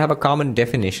meditation, they have a common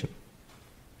definition.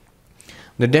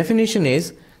 The definition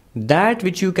is that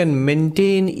which you can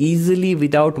maintain easily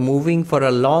without moving for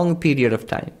a long period of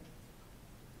time.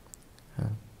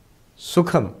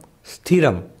 Sukham,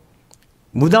 sthiram,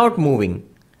 without moving,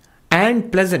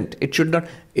 and pleasant. It should not.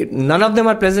 None of them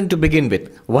are pleasant to begin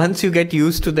with. Once you get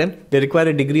used to them, they require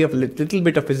a degree of little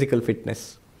bit of physical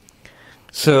fitness.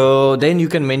 So then you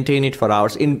can maintain it for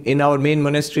hours. In our main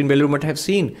monastery in Belur Math, I have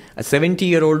seen a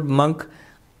 70-year-old monk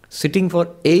sitting for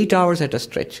 8 hours at a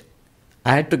stretch.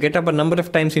 I had to get up a number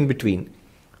of times in between.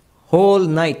 Whole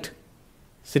night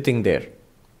sitting there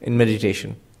in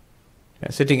meditation.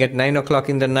 Sitting at 9 o'clock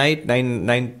in the night,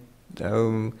 and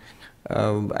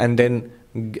then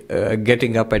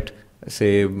getting up at,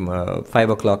 say, 5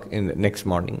 o'clock in the next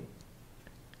morning.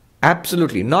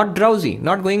 Absolutely. Not drowsy,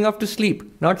 not going off to sleep,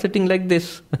 not sitting like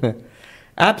this.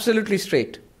 Absolutely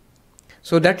straight.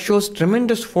 So that shows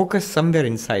tremendous focus somewhere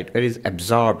inside, where it is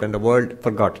absorbed and the world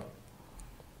forgotten.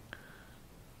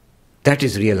 That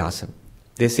is real asana.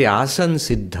 They say asan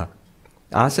siddha.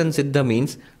 Asan siddha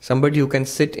means somebody who can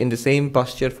sit in the same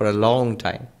posture for a long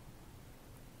time.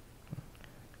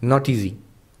 Not easy.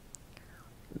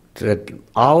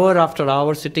 Hour after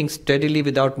hour sitting steadily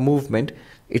without movement,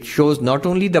 it shows not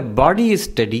only the body is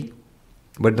steady,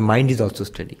 but the mind is also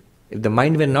steady. If the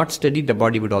mind were not steady, the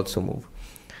body would also move.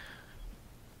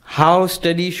 How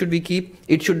steady should we keep?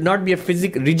 It should not be a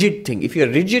rigid thing. If you are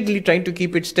rigidly trying to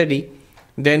keep it steady,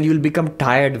 then you will become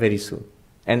tired very soon.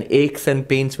 And aches and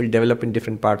pains will develop in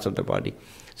different parts of the body.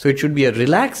 So it should be a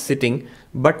relaxed sitting,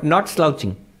 but not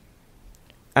slouching.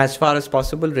 As far as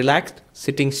possible, relaxed,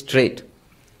 sitting straight.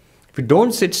 If you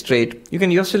don't sit straight, you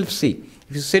can yourself see.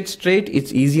 If you sit straight,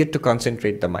 it's easier to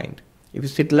concentrate the mind. If you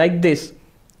sit like this,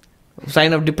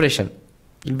 sign of depression.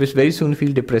 You'll very soon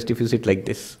feel depressed if you sit like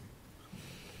this.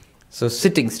 So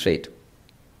sitting straight.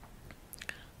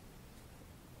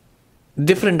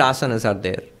 Different asanas are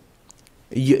there.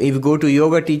 If you go to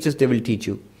yoga teachers, they will teach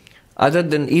you. Other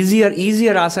than easier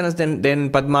asanas than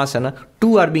Padmasana,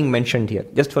 two are being mentioned here,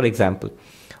 just for example.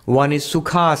 One is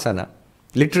Sukhasana.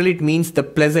 Literally it means the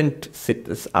pleasant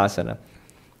asana.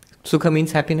 Sukha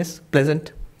means happiness,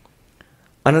 pleasant.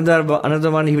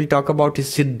 Another one he will talk about is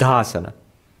Siddhasana.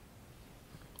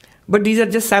 But these are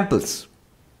just samples.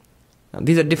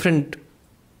 These are different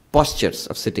postures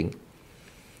of sitting.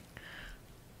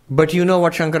 But you know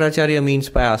what Shankaracharya means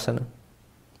by asana?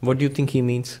 What do you think he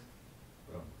means?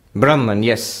 Brahman,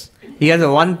 yes. He has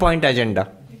a one-point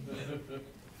agenda.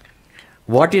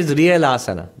 What is real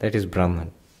asana? That is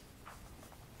Brahman.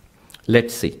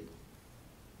 Let's see.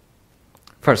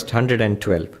 First,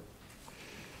 112.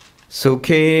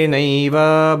 Sukhe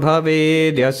naiva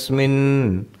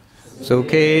bhavedyasmin.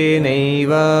 Sukhe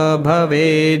naiva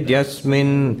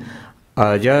bhavedyasmin.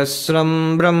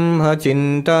 Ajasram brahma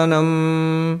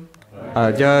chintanam.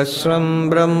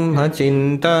 ajasram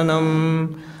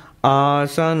brahmachintanam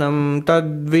asanam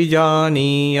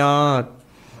tadvijaniyat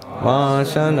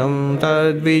vasanam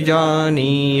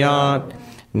tadvijaniyat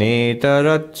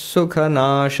netarat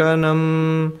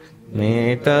sukhanashanam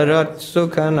netarat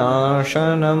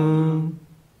sukhanashanam.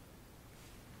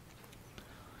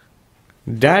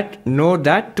 Know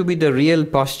that to be the real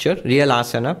posture, real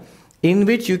asana, in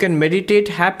which you can meditate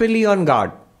happily on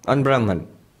God, on Brahman.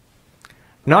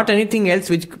 Not anything else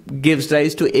which gives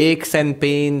rise to aches and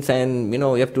pains and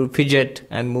you have to fidget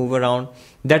and move around.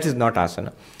 That is not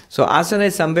asana. So asana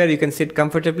is somewhere you can sit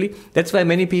comfortably. That's why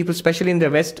many people, especially in the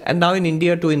West and now in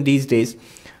India too in these days,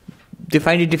 they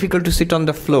find it difficult to sit on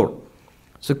the floor.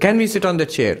 So can we sit on the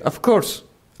chair? Of course.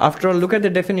 After all, look at the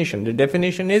definition. The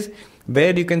definition is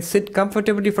where you can sit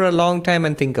comfortably for a long time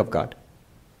and think of God.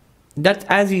 That's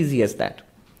as easy as that.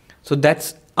 So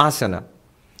that's asana.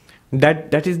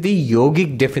 That is the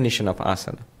yogic definition of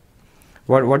asana.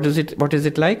 What is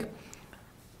it like?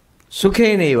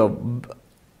 Sukheneva,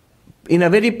 in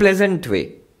a very pleasant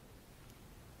way.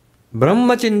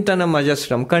 Brahmachintanam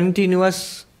ajasram,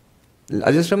 continuous,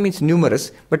 ajasram means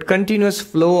numerous, but continuous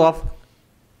flow of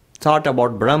thought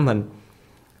about Brahman,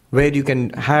 where you can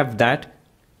have that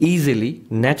easily,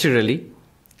 naturally.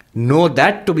 Know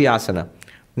that to be asana,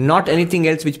 not anything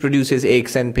else which produces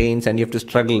aches and pains and you have to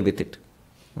struggle with it.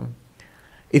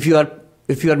 If you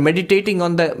are meditating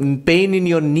on the pain in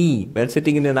your knee while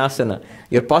sitting in an asana,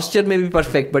 your posture may be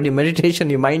perfect, but your meditation,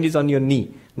 your mind is on your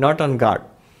knee, not on God.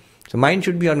 So mind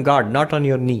should be on God, not on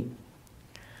your knee.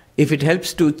 If it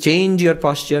helps to change your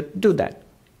posture, do that.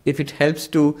 If it helps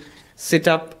to sit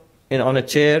up on a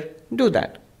chair, do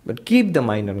that. But keep the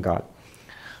mind on God.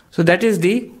 So that is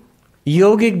the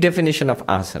yogic definition of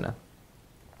asana.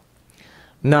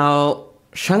 Now,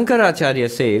 Shankaracharya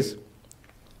says,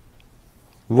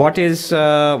 what is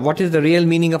the real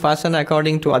meaning of asana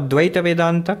according to Advaita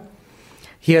Vedanta?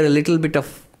 Here a little bit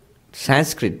of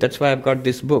Sanskrit. That's why I've got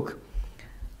this book.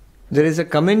 There is a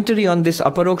commentary on this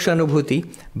Aparoksha Anubhuti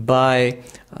by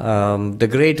the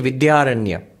great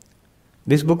Vidyaranya.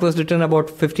 This book was written about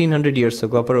 1500 years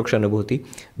ago, Aparoksha Anubhuti.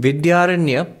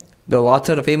 Vidyaranya,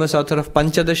 the famous author of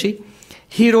Panchadashi,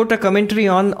 he wrote a commentary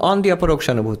on the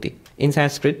Aparoksha Anubhuti in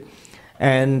Sanskrit.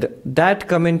 And that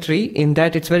commentary, in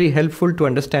that it's very helpful to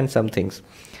understand some things.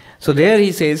 So there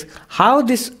he says, how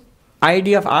this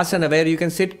idea of asana, where you can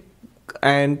sit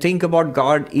and think about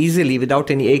God easily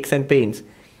without any aches and pains,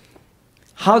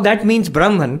 how that means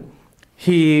Brahman,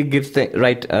 he gives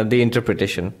the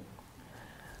interpretation.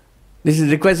 This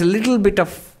requires a little bit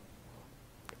of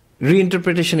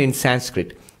reinterpretation in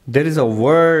Sanskrit. There is a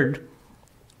word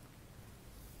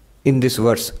in this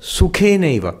verse,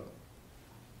 Sukheneva.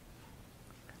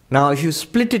 Now, if you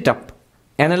split it up,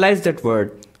 analyze that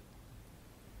word.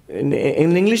 In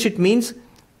English, it means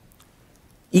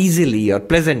easily or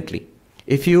pleasantly.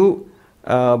 If you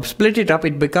split it up,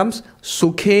 it becomes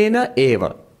Sukhena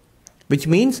eva, which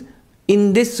means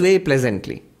in this way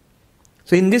pleasantly.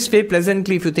 So in this way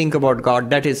pleasantly, if you think about God,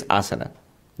 that is asana,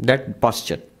 that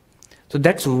posture. So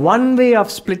that's one way of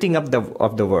splitting up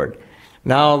of the word.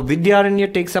 Now,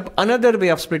 Vidyaranya takes up another way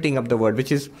of splitting up the word,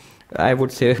 which is, I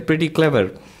would say, pretty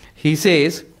clever. He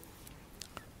says,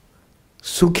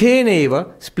 Sukhe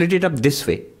neva, split it up this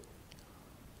way.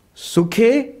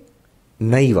 Sukhe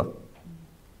naiva.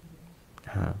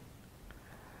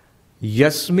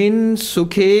 Yasmin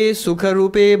sukhe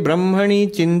sukharupe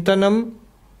brahmani chintanam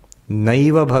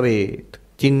naiva bhavet.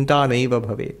 Chinta naiva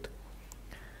bhavet.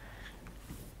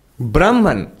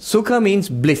 Brahman, sukha means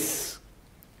bliss.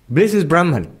 Bliss is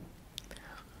Brahman.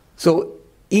 So,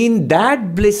 in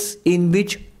that bliss in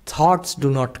which thoughts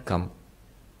do not come.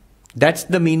 That's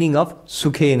the meaning of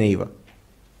Sukhe Naiva.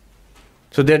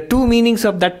 So there are two meanings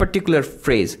of that particular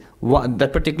phrase,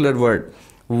 that particular word.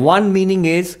 One meaning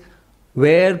is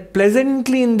where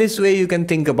pleasantly in this way you can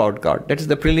think about God. That is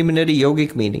the preliminary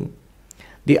yogic meaning.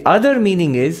 The other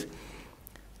meaning is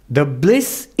the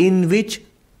bliss in which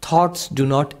thoughts do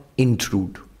not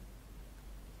intrude.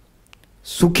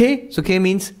 Sukhe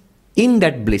means in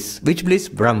that bliss. Which bliss?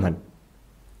 Brahman.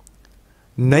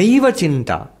 Naiva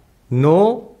chinta,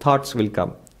 no thoughts will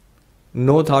come.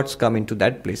 No thoughts come into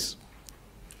that bliss.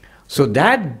 So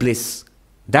that bliss,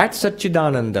 that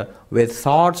Satchidananda, where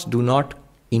thoughts do not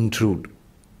intrude,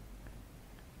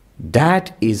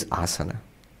 that is asana.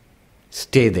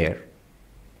 Stay there.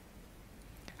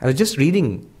 I was just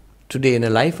reading today in a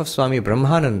life of Swami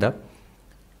Brahmananda.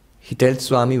 He tells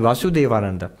Swami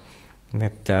Vasudevananda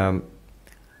that,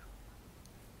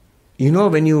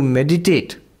 when you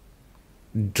meditate,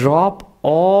 drop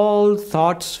all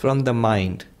thoughts from the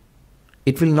mind.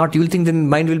 It will not. You will think the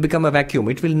mind will become a vacuum.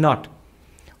 It will not.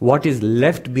 What is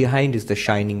left behind is the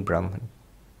shining Brahman.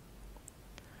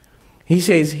 He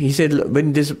said,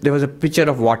 when there was a pitcher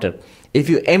of water. If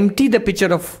you empty the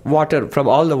pitcher of water from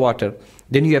all the water,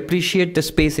 then you appreciate the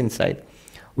space inside.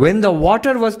 When the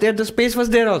water was there, the space was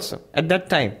there also at that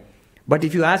time. But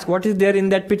if you ask what is there in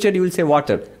that pitcher, you will say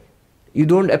water. You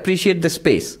don't appreciate the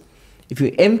space. If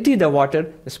you empty the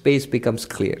water, the space becomes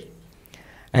clear.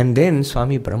 And then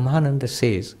Swami Brahmananda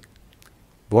says,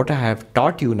 what I have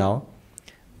taught you now,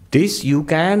 this you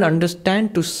can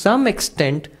understand to some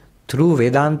extent through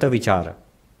Vedanta Vichara.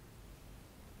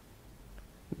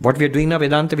 What we are doing now,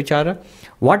 Vedanta Vichara?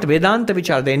 What Vedanta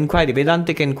Vichara, the inquiry,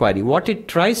 Vedantic inquiry, what it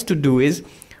tries to do is,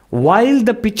 while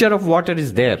the pitcher of water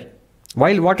is there,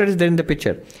 while water is there in the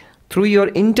pitcher, through your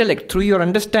intellect, through your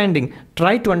understanding,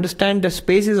 try to understand the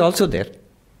space is also there.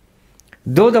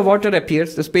 Though the water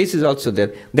appears, the space is also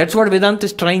there. That's what Vedanta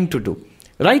is trying to do.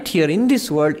 Right here, in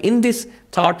this world, in this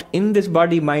thought, in this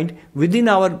body, mind, within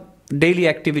our daily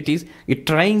activities, you're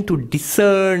trying to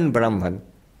discern Brahman,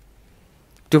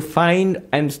 to find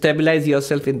and stabilize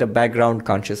yourself in the background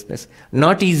consciousness.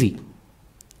 Not easy.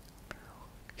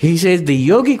 He says the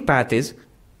yogic path is,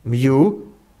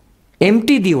 you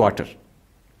empty the water.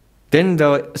 Then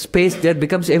the space there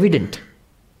becomes evident.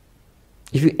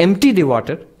 If you empty the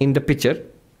water in the pitcher,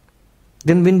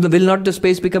 then will not the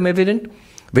space become evident?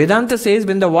 Vedanta says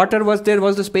when the water was there,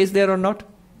 was the space there or not?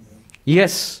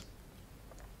 Yes.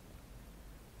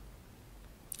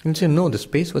 You say, no, the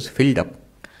space was filled up.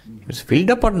 It was filled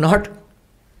up or not?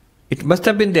 It must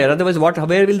have been there, otherwise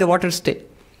where will the water stay?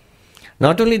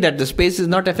 Not only that, the space is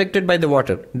not affected by the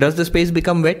water. Does the space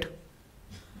become wet?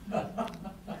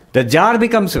 The jar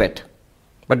becomes wet.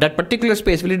 But that particular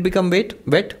space, will it become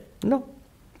wet? No.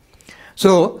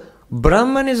 So,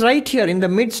 Brahman is right here in the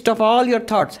midst of all your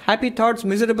thoughts. Happy thoughts,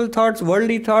 miserable thoughts,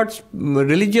 worldly thoughts,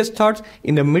 religious thoughts.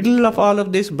 In the middle of all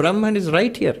of this, Brahman is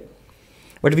right here.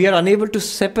 But we are unable to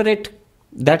separate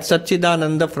that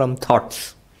Satchidananda from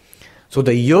thoughts. So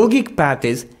the yogic path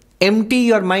is empty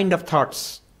your mind of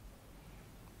thoughts.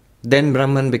 Then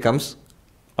Brahman becomes,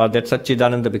 or that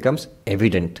Satchidananda becomes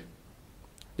evident.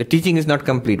 The teaching is not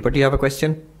complete, but you have a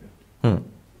question? So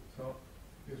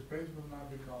the space will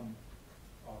not become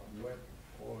wet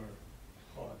or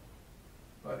hot,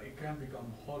 but it can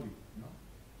become holy,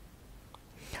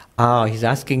 no? He's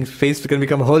asking space can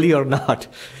become holy or not.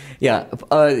 Yeah,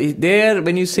 there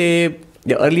when you say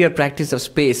the earlier practice of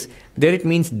space, there it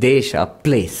means desha, a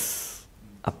place.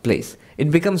 A place.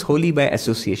 It becomes holy by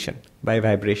association, by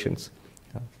vibrations.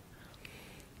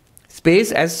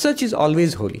 Space as such is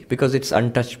always holy because it's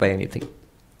untouched by anything.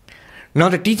 Now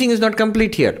the teaching is not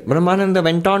complete here. Brahmananda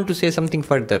went on to say something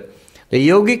further. The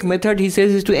yogic method, he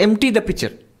says, is to empty the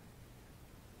pitcher.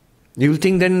 You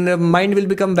think then the mind will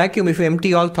become vacuum if you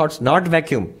empty all thoughts. Not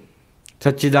vacuum.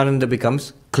 Satchidananda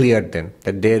becomes clear then,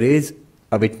 that there is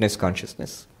a witness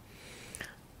consciousness.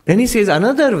 Then he says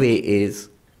another way is,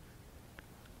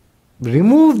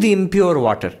 remove the impure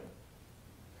water.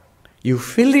 You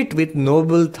fill it with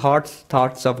noble thoughts,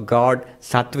 thoughts of God,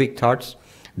 sattvic thoughts.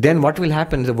 Then what will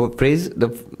happen? The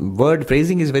word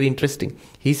phrasing is very interesting.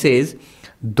 He says,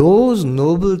 those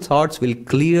noble thoughts will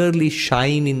clearly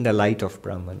shine in the light of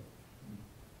Brahman.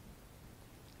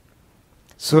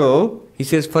 So, he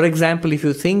says, for example, if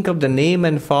you think of the name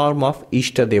and form of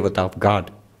Ishta Devata, of God,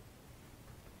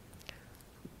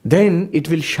 then it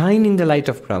will shine in the light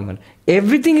of Brahman.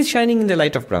 Everything is shining in the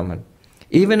light of Brahman.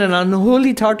 Even an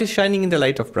unholy thought is shining in the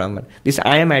light of Brahman. This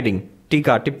I am adding,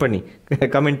 tika, tippani,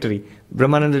 commentary.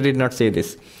 Brahmananda did not say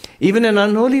this. Even an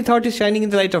unholy thought is shining in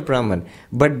the light of Brahman.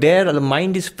 But there the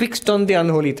mind is fixed on the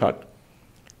unholy thought.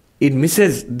 It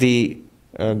misses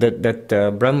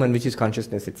that Brahman which is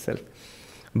consciousness itself.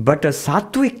 But a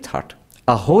sattvic thought,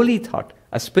 a holy thought,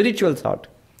 a spiritual thought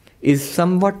is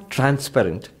somewhat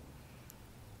transparent.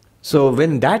 So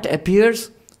when that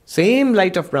appears, same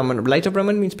light of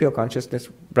Brahman means pure consciousness.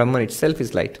 Brahman itself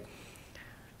is light.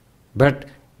 But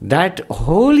that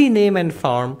holy name and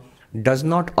form does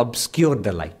not obscure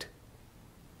the light.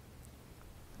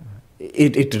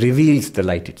 It reveals the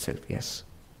light itself, yes.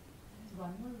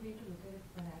 One more way to look at it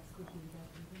perhaps could be that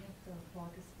even if the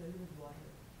pot is filled with water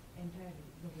entirely,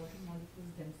 the water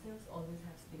molecules themselves always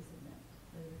have space in them.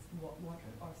 Whether it's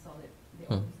water or solid, they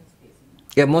always have space in them.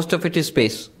 Yeah, most of it is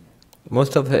space.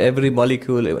 Most of every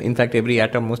molecule, in fact every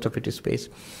atom, most of it is space.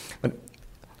 But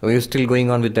we're still going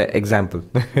on with the example.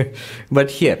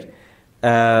 But here,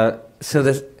 so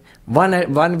there's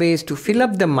one way is to fill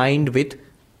up the mind with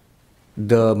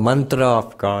the mantra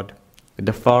of God, with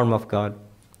the form of God.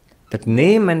 That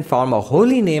name and form, a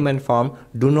holy name and form,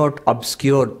 do not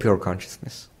obscure pure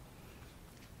consciousness.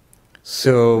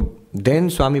 So then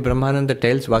Swami Brahmananda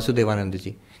tells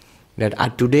Vasudevanandaji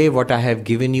that today what I have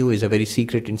given you is a very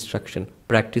secret instruction.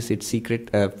 Practice it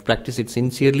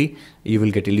sincerely, you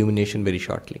will get illumination very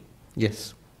shortly.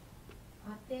 Yes.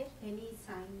 Are there any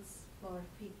signs for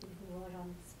people who are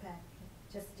on this path,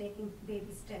 just taking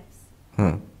baby steps?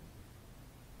 Where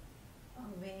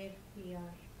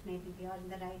maybe we are in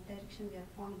the right direction, we are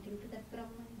pointing to that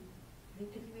Brahman,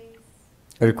 little ways.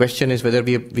 The question is whether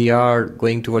we are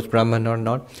going towards Brahman or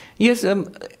not. Yes,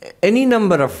 any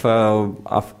number of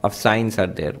signs are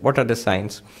there. What are the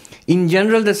signs? In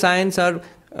general, the signs are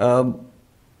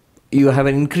you have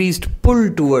an increased pull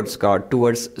towards God,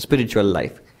 towards spiritual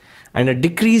life, and a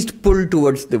decreased pull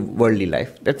towards the worldly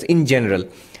life. That's in general.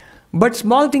 But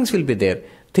small things will be there.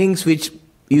 Things which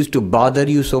used to bother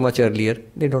you so much earlier,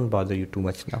 they don't bother you too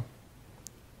much now.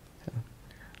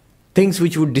 Things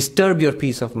which would disturb your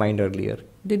peace of mind earlier,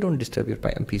 they don't disturb your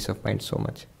peace of mind so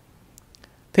much.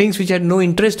 Things which had no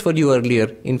interest for you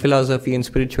earlier in philosophy and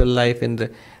spiritual life,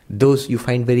 those you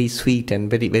find very sweet and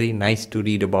very, very nice to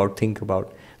read about, think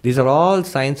about. These are all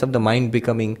signs of the mind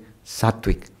becoming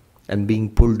sattvic and being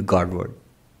pulled Godward.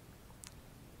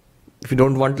 If you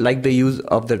don't like the use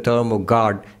of the term of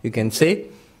God, you can say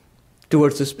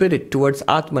towards the spirit, towards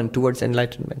Atman, towards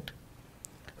enlightenment.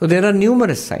 So there are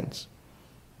numerous signs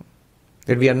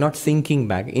that we are not sinking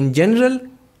back. In general,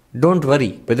 don't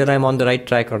worry whether I am on the right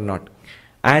track or not.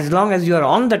 As long as you are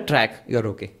on the track, you are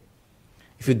okay.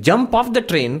 If you jump off the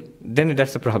train, then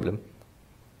that's the problem.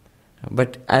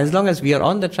 But as long as we are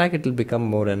on the track, it will become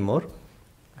more and more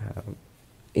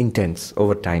intense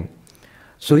over time.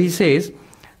 So he says,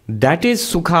 that is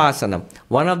Sukhasana.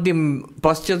 One of the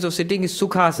postures of sitting is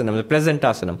Sukhasana, the pleasant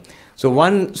asana. So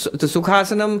the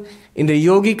Sukhasana in the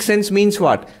yogic sense means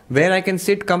what? Where I can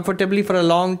sit comfortably for a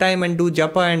long time and do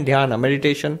japa and dhyana,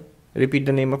 meditation, repeat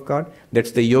the name of God.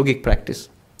 That's the yogic practice.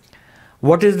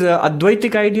 What is the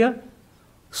Advaitic idea?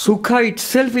 Sukha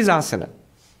itself is asana.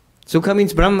 Sukha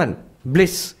means Brahman,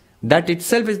 bliss. That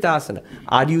itself is the asana.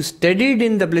 Are you steadied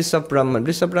in the bliss of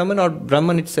Brahman or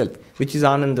Brahman itself, which is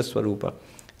Ananda Swarupa?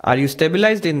 Are you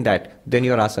stabilized in that? Then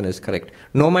your asana is correct.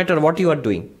 No matter what you are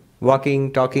doing,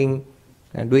 walking, talking,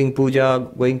 and doing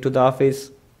puja, going to the office,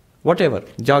 whatever,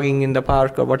 jogging in the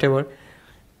park or whatever,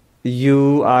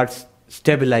 you are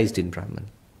stabilized in Brahman.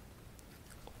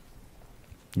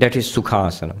 That is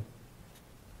Sukhasana.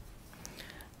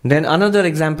 Then another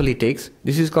example he takes,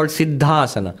 this is called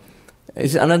Siddhasana.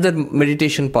 It's another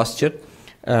meditation posture,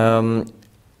 trying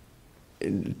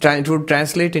to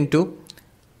translate into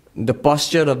the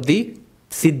posture of the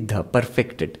Siddha,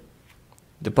 perfected.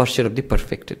 The posture of the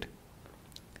perfected.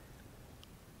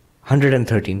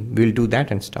 113. We will do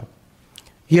that and stop.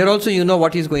 Here also you know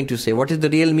what he is going to say. What is the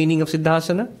real meaning of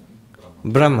Siddhasana?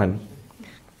 Brahman.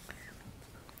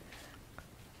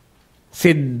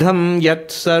 Siddham yat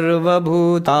sarva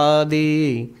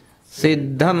bhutadi,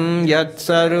 Siddham yat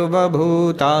sarva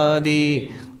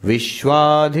bhutadi,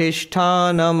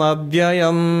 Vishwadhishtanam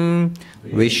abhyayam,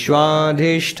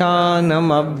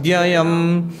 Vishwadhishtanam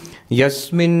abhyayam,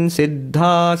 Yasmin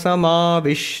siddha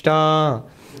samavishta,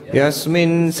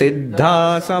 Yasmin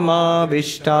siddha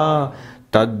samavishta,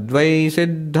 Tadvai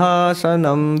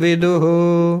siddhasanam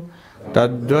viduhu,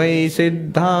 Tadvai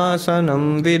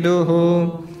siddhasanam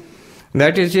viduhu.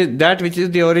 That is that which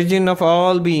is the origin of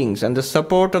all beings and the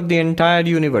support of the entire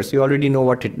universe. You already know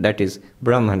what that is,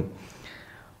 Brahman.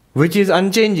 Which is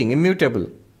unchanging, immutable,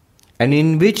 and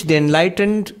in which the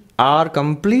enlightened are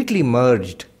completely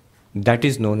merged. That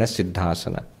is known as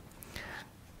Siddhasana.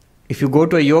 If you go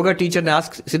to a yoga teacher and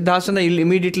ask Siddhasana,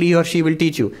 immediately he or she will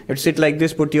teach you. You have to sit like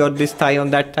this, put your this thigh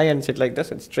on that thigh and sit like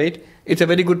this and straight. It's a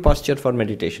very good posture for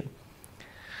meditation.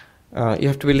 You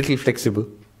have to be a little flexible.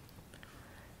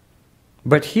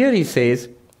 But here he says,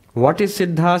 what is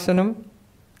Siddhasanam?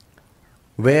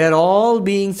 Where all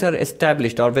beings are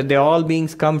established, or where all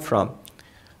beings come from,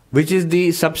 which is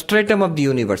the substratum of the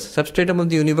universe. Substratum of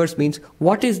the universe means,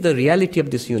 what is the reality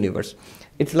of this universe?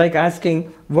 It's like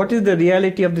asking, what is the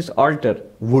reality of this altar?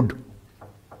 Wood.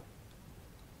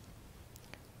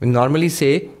 We normally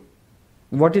say,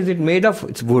 what is it made of?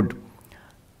 It's wood.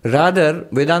 Rather,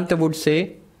 Vedanta would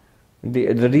say,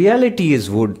 the reality is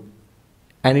wood,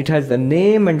 and it has the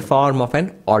name and form of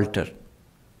an altar.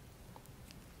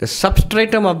 The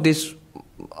substratum of this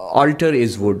altar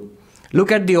is wood.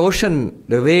 Look at the ocean,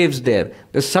 the waves there.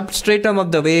 The substratum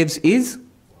of the waves is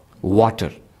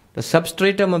water. The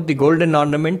substratum of the golden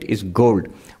ornament is gold.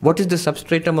 What is the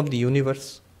substratum of the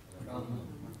universe?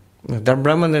 The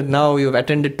Brahman is, now you've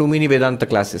attended too many Vedanta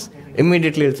classes.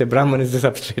 Immediately you'll say Brahman is the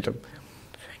substratum.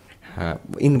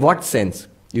 In what sense?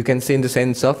 You can say in the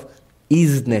sense of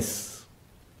isness.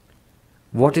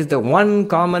 What is the one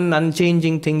common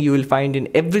unchanging thing you will find in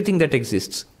everything that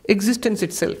exists? Existence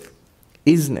itself.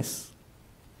 Isness.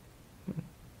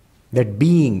 That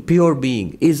being, pure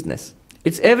being, isness.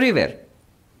 It's everywhere.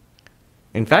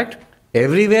 In fact,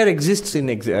 everywhere exists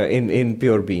in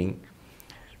pure being.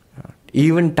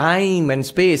 Even time and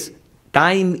space.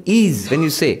 Time is, when you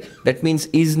say, that means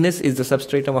isness is the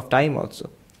substratum of time also.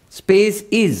 Space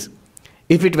is.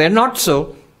 If it were not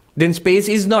so, then space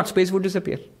is not. Space would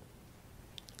disappear.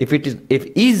 If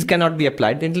is cannot be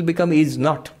applied, then it will become is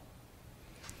not.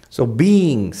 So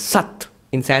being, sat,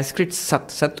 in Sanskrit,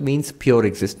 sat. Sat means pure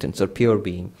existence or pure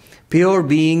being. Pure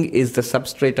being is the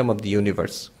substratum of the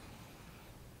universe.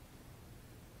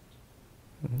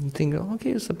 You think,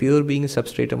 okay, so pure being is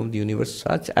substratum of the universe.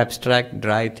 Such abstract,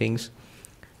 dry things.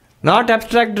 Not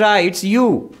abstract, dry, it's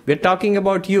you. We're talking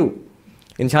about you.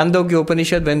 In Chandogya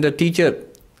Upanishad, when the teacher,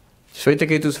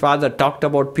 Shvetaketu's father, talked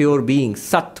about pure being,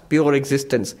 sat, pure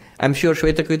existence, I'm sure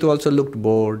Shvetaketu also looked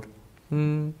bored.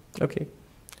 Okay.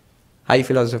 High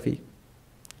philosophy.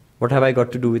 What have I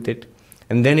got to do with it?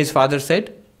 And then his father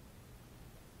said,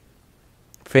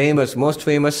 most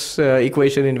famous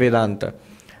equation in Vedanta.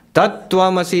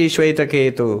 Tattvamasi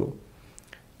Shvetaketu.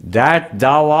 That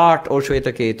thou art, O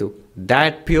Shvetaketu.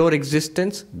 That pure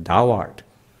existence, thou art.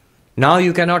 Now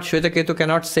Shvetaketu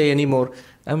cannot say anymore,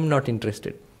 I'm not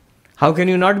interested. How can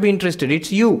you not be interested?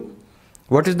 It's you.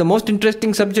 What is the most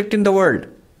interesting subject in the world?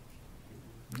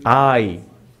 I.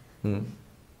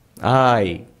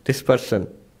 I, this person.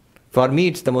 For me,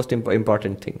 it's the most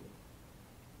important thing.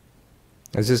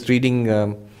 I was just reading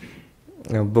a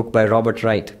book by Robert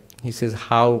Wright. He says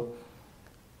how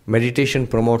meditation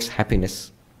promotes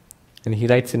happiness. And he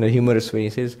writes in a humorous way. He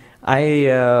says,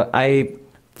 I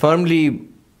firmly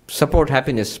support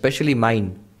happiness, especially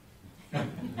mine.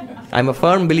 I'm a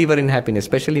firm believer in happiness,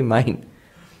 especially mine.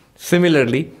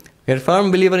 Similarly, you're a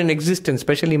firm believer in existence,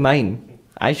 especially mine.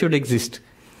 I should exist.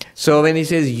 So when he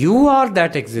says, you are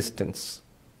that existence,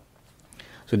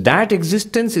 so that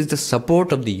existence is the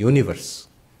support of the universe.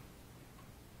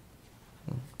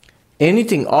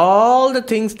 Anything, all the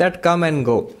things that come and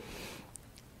go,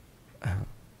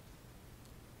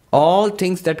 all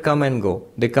things that come and go,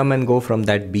 they come and go from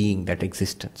that being, that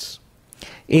existence.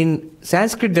 In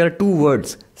Sanskrit, there are two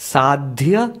words,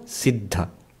 sadhya, siddha.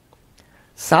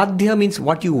 Sadhya means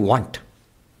what you want,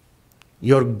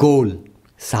 your goal,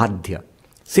 sadhya.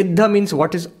 Siddha means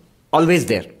what is always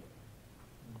there,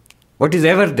 what is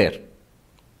ever there,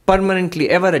 permanently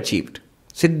ever achieved.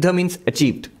 Siddha means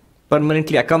achieved,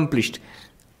 permanently accomplished,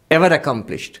 ever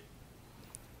accomplished.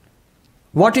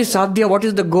 What is sadhya? What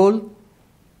is the goal?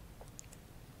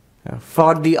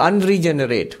 For the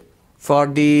unregenerate, for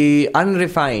the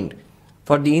unrefined,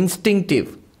 for the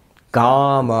instinctive,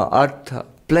 kama, artha,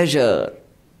 pleasure,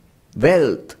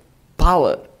 wealth,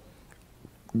 power.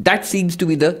 That seems to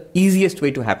be the easiest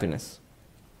way to happiness.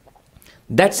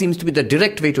 That seems to be the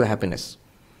direct way to happiness.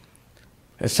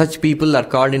 Such people are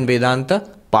called in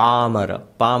Vedanta pamara.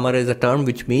 Pamara is a term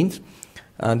which means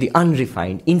the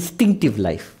unrefined, instinctive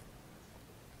life.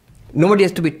 Nobody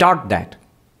has to be taught that.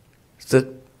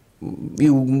 So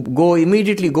you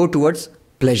immediately go towards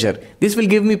pleasure. This will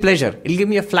give me pleasure. It will give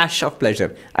me a flash of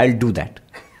pleasure. I'll do that.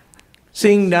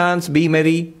 Sing, dance, be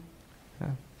merry.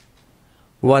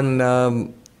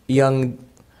 One young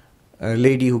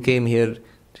lady who came here,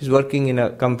 she's working in a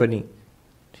company.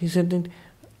 She said that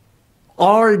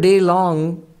all day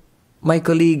long, my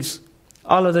colleagues,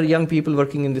 all other young people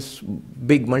working in this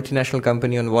big multinational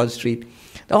company on Wall Street,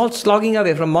 they're all slogging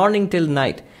away from morning till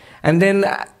night. And then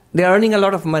they're earning a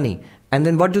lot of money. And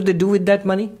then what do they do with that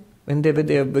money? When they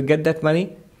get that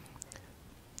money,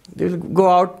 they will go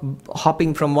out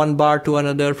hopping from one bar to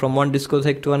another, from one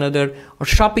discotheque to another, or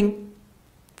shopping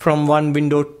from one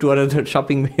window to another,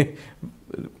 shopping.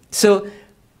 So,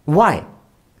 why?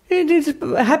 It is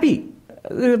happy.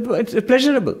 It's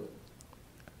pleasurable.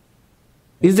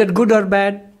 Is that good or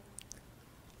bad?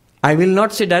 I will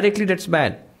not say directly that's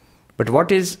bad. But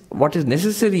what is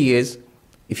necessary is,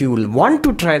 if you will want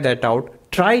to try that out,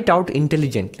 try it out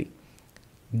intelligently.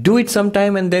 Do it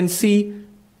sometime and then see,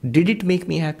 did it make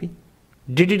me happy?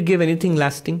 Did it give anything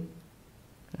lasting?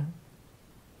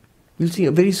 You'll see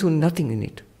very soon nothing in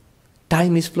it.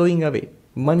 Time is flowing away.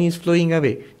 Money is flowing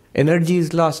away. Energy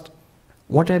is lost.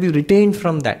 What have you retained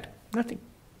from that? Nothing.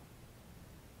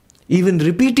 Even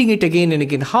repeating it again and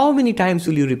again, how many times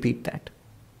will you repeat that?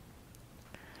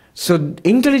 So,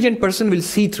 intelligent person will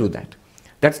see through that.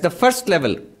 That's the first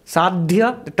level,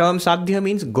 Sadhya, the term sadhya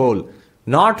means goal,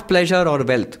 not pleasure or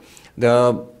wealth.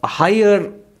 The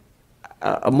higher,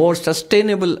 more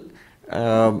sustainable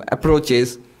approach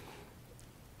is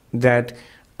that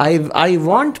I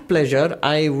want pleasure,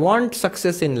 I want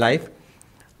success in life,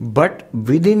 but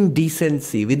within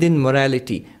decency, within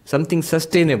morality, something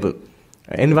sustainable.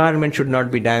 Environment should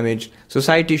not be damaged,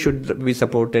 society should be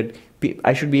supported,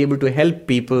 I should be able to help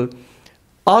people.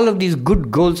 All of these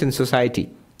good goals in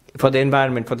society, for the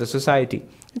environment, for the society.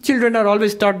 Children are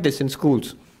always taught this in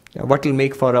schools. What will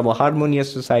make for a more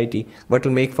harmonious society, what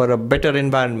will make for a better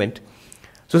environment.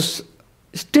 So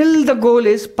still the goal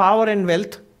is power and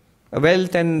wealth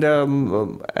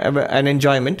and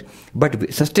enjoyment,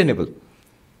 but sustainable.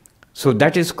 So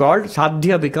that is called,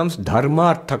 sadhya becomes dharma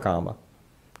artha kama.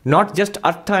 Not just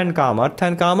artha and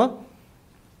kama,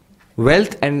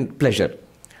 wealth and pleasure.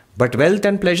 But wealth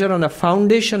and pleasure on a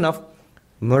foundation of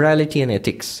morality and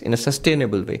ethics in a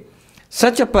sustainable way.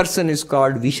 Such a person is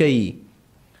called Vishayi,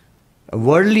 a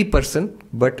worldly person,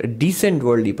 but a decent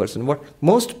worldly person. What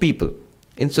most people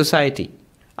in society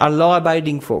are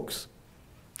law-abiding folks,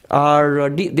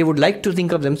 they would like to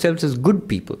think of themselves as good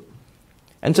people.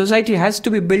 And society has to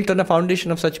be built on a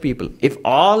foundation of such people. If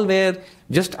all were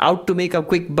just out to make a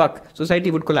quick buck,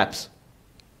 society would collapse.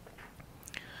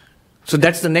 So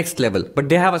that's the next level. But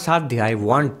they have a sadhya, I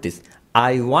want this.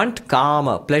 I want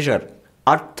kama, pleasure,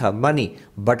 artha, money,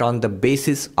 but on the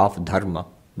basis of dharma,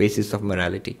 basis of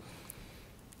morality.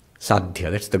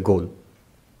 Sadhya, that's the goal.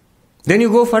 Then you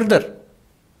go further.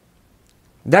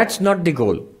 That's not the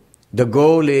goal. The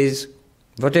goal is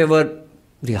whatever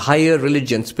the higher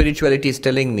religion, spirituality is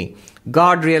telling me,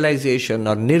 God realization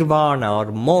or nirvana or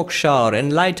moksha or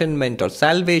enlightenment or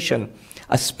salvation,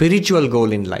 a spiritual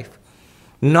goal in life.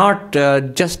 Not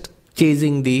just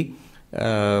chasing this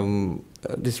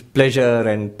pleasure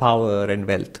and power and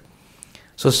wealth.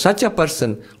 So such a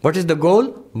person, what is the goal?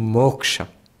 Moksha.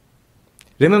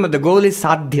 Remember, the goal is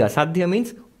sadhya. Sadhya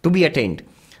means to be attained.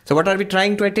 So what are we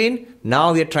trying to attain?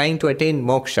 Now we are trying to attain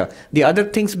moksha. The other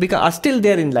things are still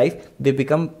there in life, they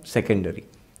become secondary.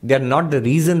 They are not the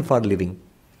reason for living.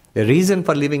 The reason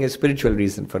for living is spiritual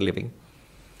reason for living.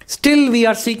 Still we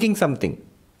are seeking something.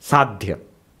 Sadhya.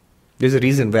 There's a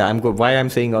reason why I'm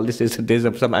saying all this.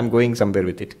 I'm going somewhere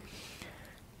with it.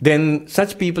 Then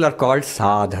such people are called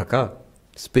sadhaka,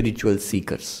 spiritual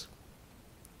seekers.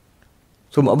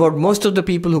 So about most of the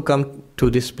people who come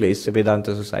to this place, the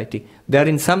Vedanta society, they are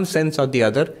in some sense or the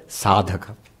other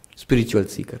sadhaka, spiritual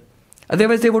seeker.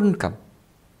 Otherwise they wouldn't come.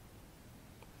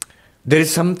 There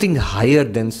is something higher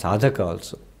than sadhaka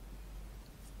also.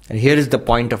 And here is the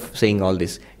point of saying all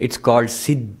this. It's called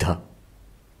siddha.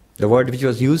 The word which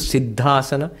was used,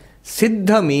 siddhasana.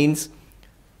 Siddha means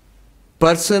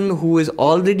person who is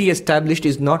already established,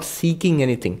 is not seeking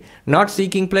anything. Not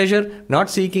seeking pleasure,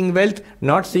 not seeking wealth,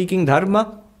 not seeking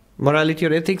dharma, morality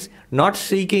or ethics, not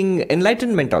seeking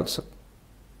enlightenment also.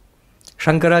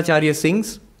 Shankaracharya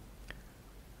sings,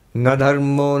 Na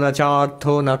dharmo na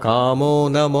chartho na kamo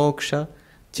na moksha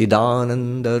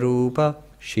chidananda rupa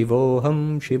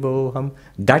shivoham shivoham.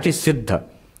 That is siddha.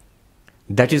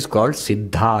 That is called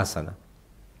siddhasana.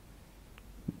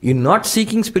 You're not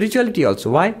seeking spirituality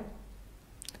also. Why?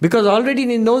 Because already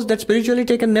he knows that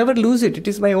spirituality I can never lose it. It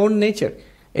is my own nature.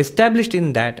 Established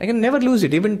in that, I can never lose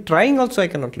it. Even trying also I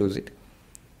cannot lose it.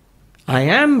 I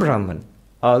am Brahman.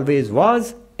 Always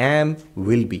was, am,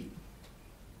 will be.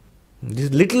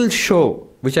 This little show,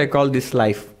 which I call this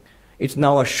life, it's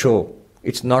now a show.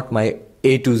 It's not my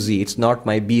A to Z. It's not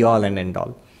my be all and end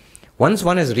all. Once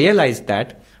one has realized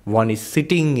that, one is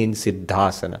sitting in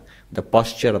siddhasana, the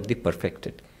posture of the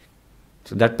perfected.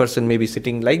 So that person may be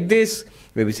sitting like this,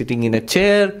 maybe sitting in a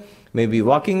chair, maybe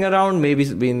walking around,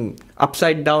 maybe being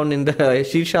upside down in the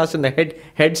shirshasana,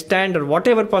 headstand, or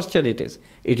whatever posture it is.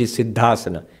 It is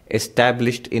siddhasana,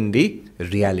 established in the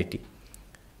reality.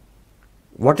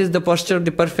 What is the posture of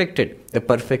the perfected? The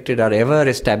perfected are ever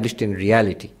established in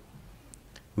reality.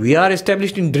 We are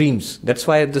established in dreams. That's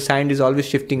why the sand is always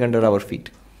shifting under our feet.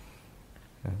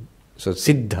 So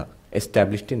siddha,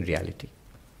 established in reality.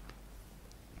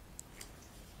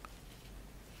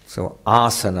 So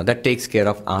asana, that takes care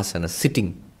of asana,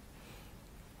 sitting.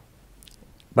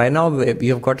 By now we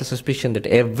have got a suspicion that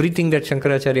everything that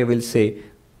Shankaracharya will say,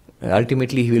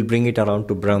 ultimately he will bring it around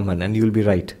to Brahman, and you will be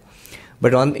right.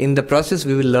 But in the process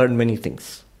we will learn many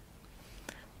things.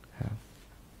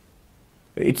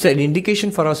 It's an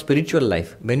indication for our spiritual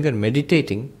life. When we are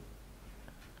meditating,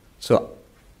 so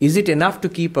is it enough to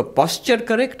keep a posture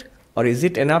correct, or is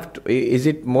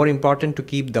it more important to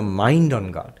keep the mind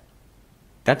on God?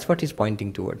 That's what he's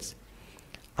pointing towards.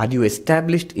 Are you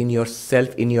established in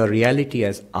yourself, in your reality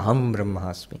as Aham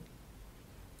Brahmasmi?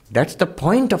 That's the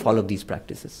point of all of these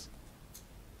practices.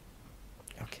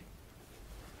 Okay.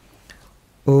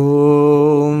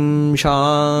 Om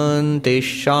Shanti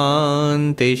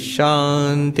Shanti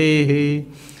Shanti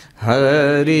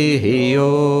Hari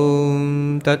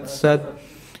Om Tat Sat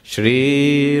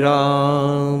Shri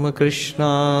Ram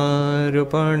Krishna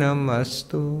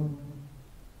Arpanamastu.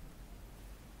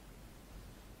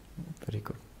 Very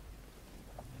good.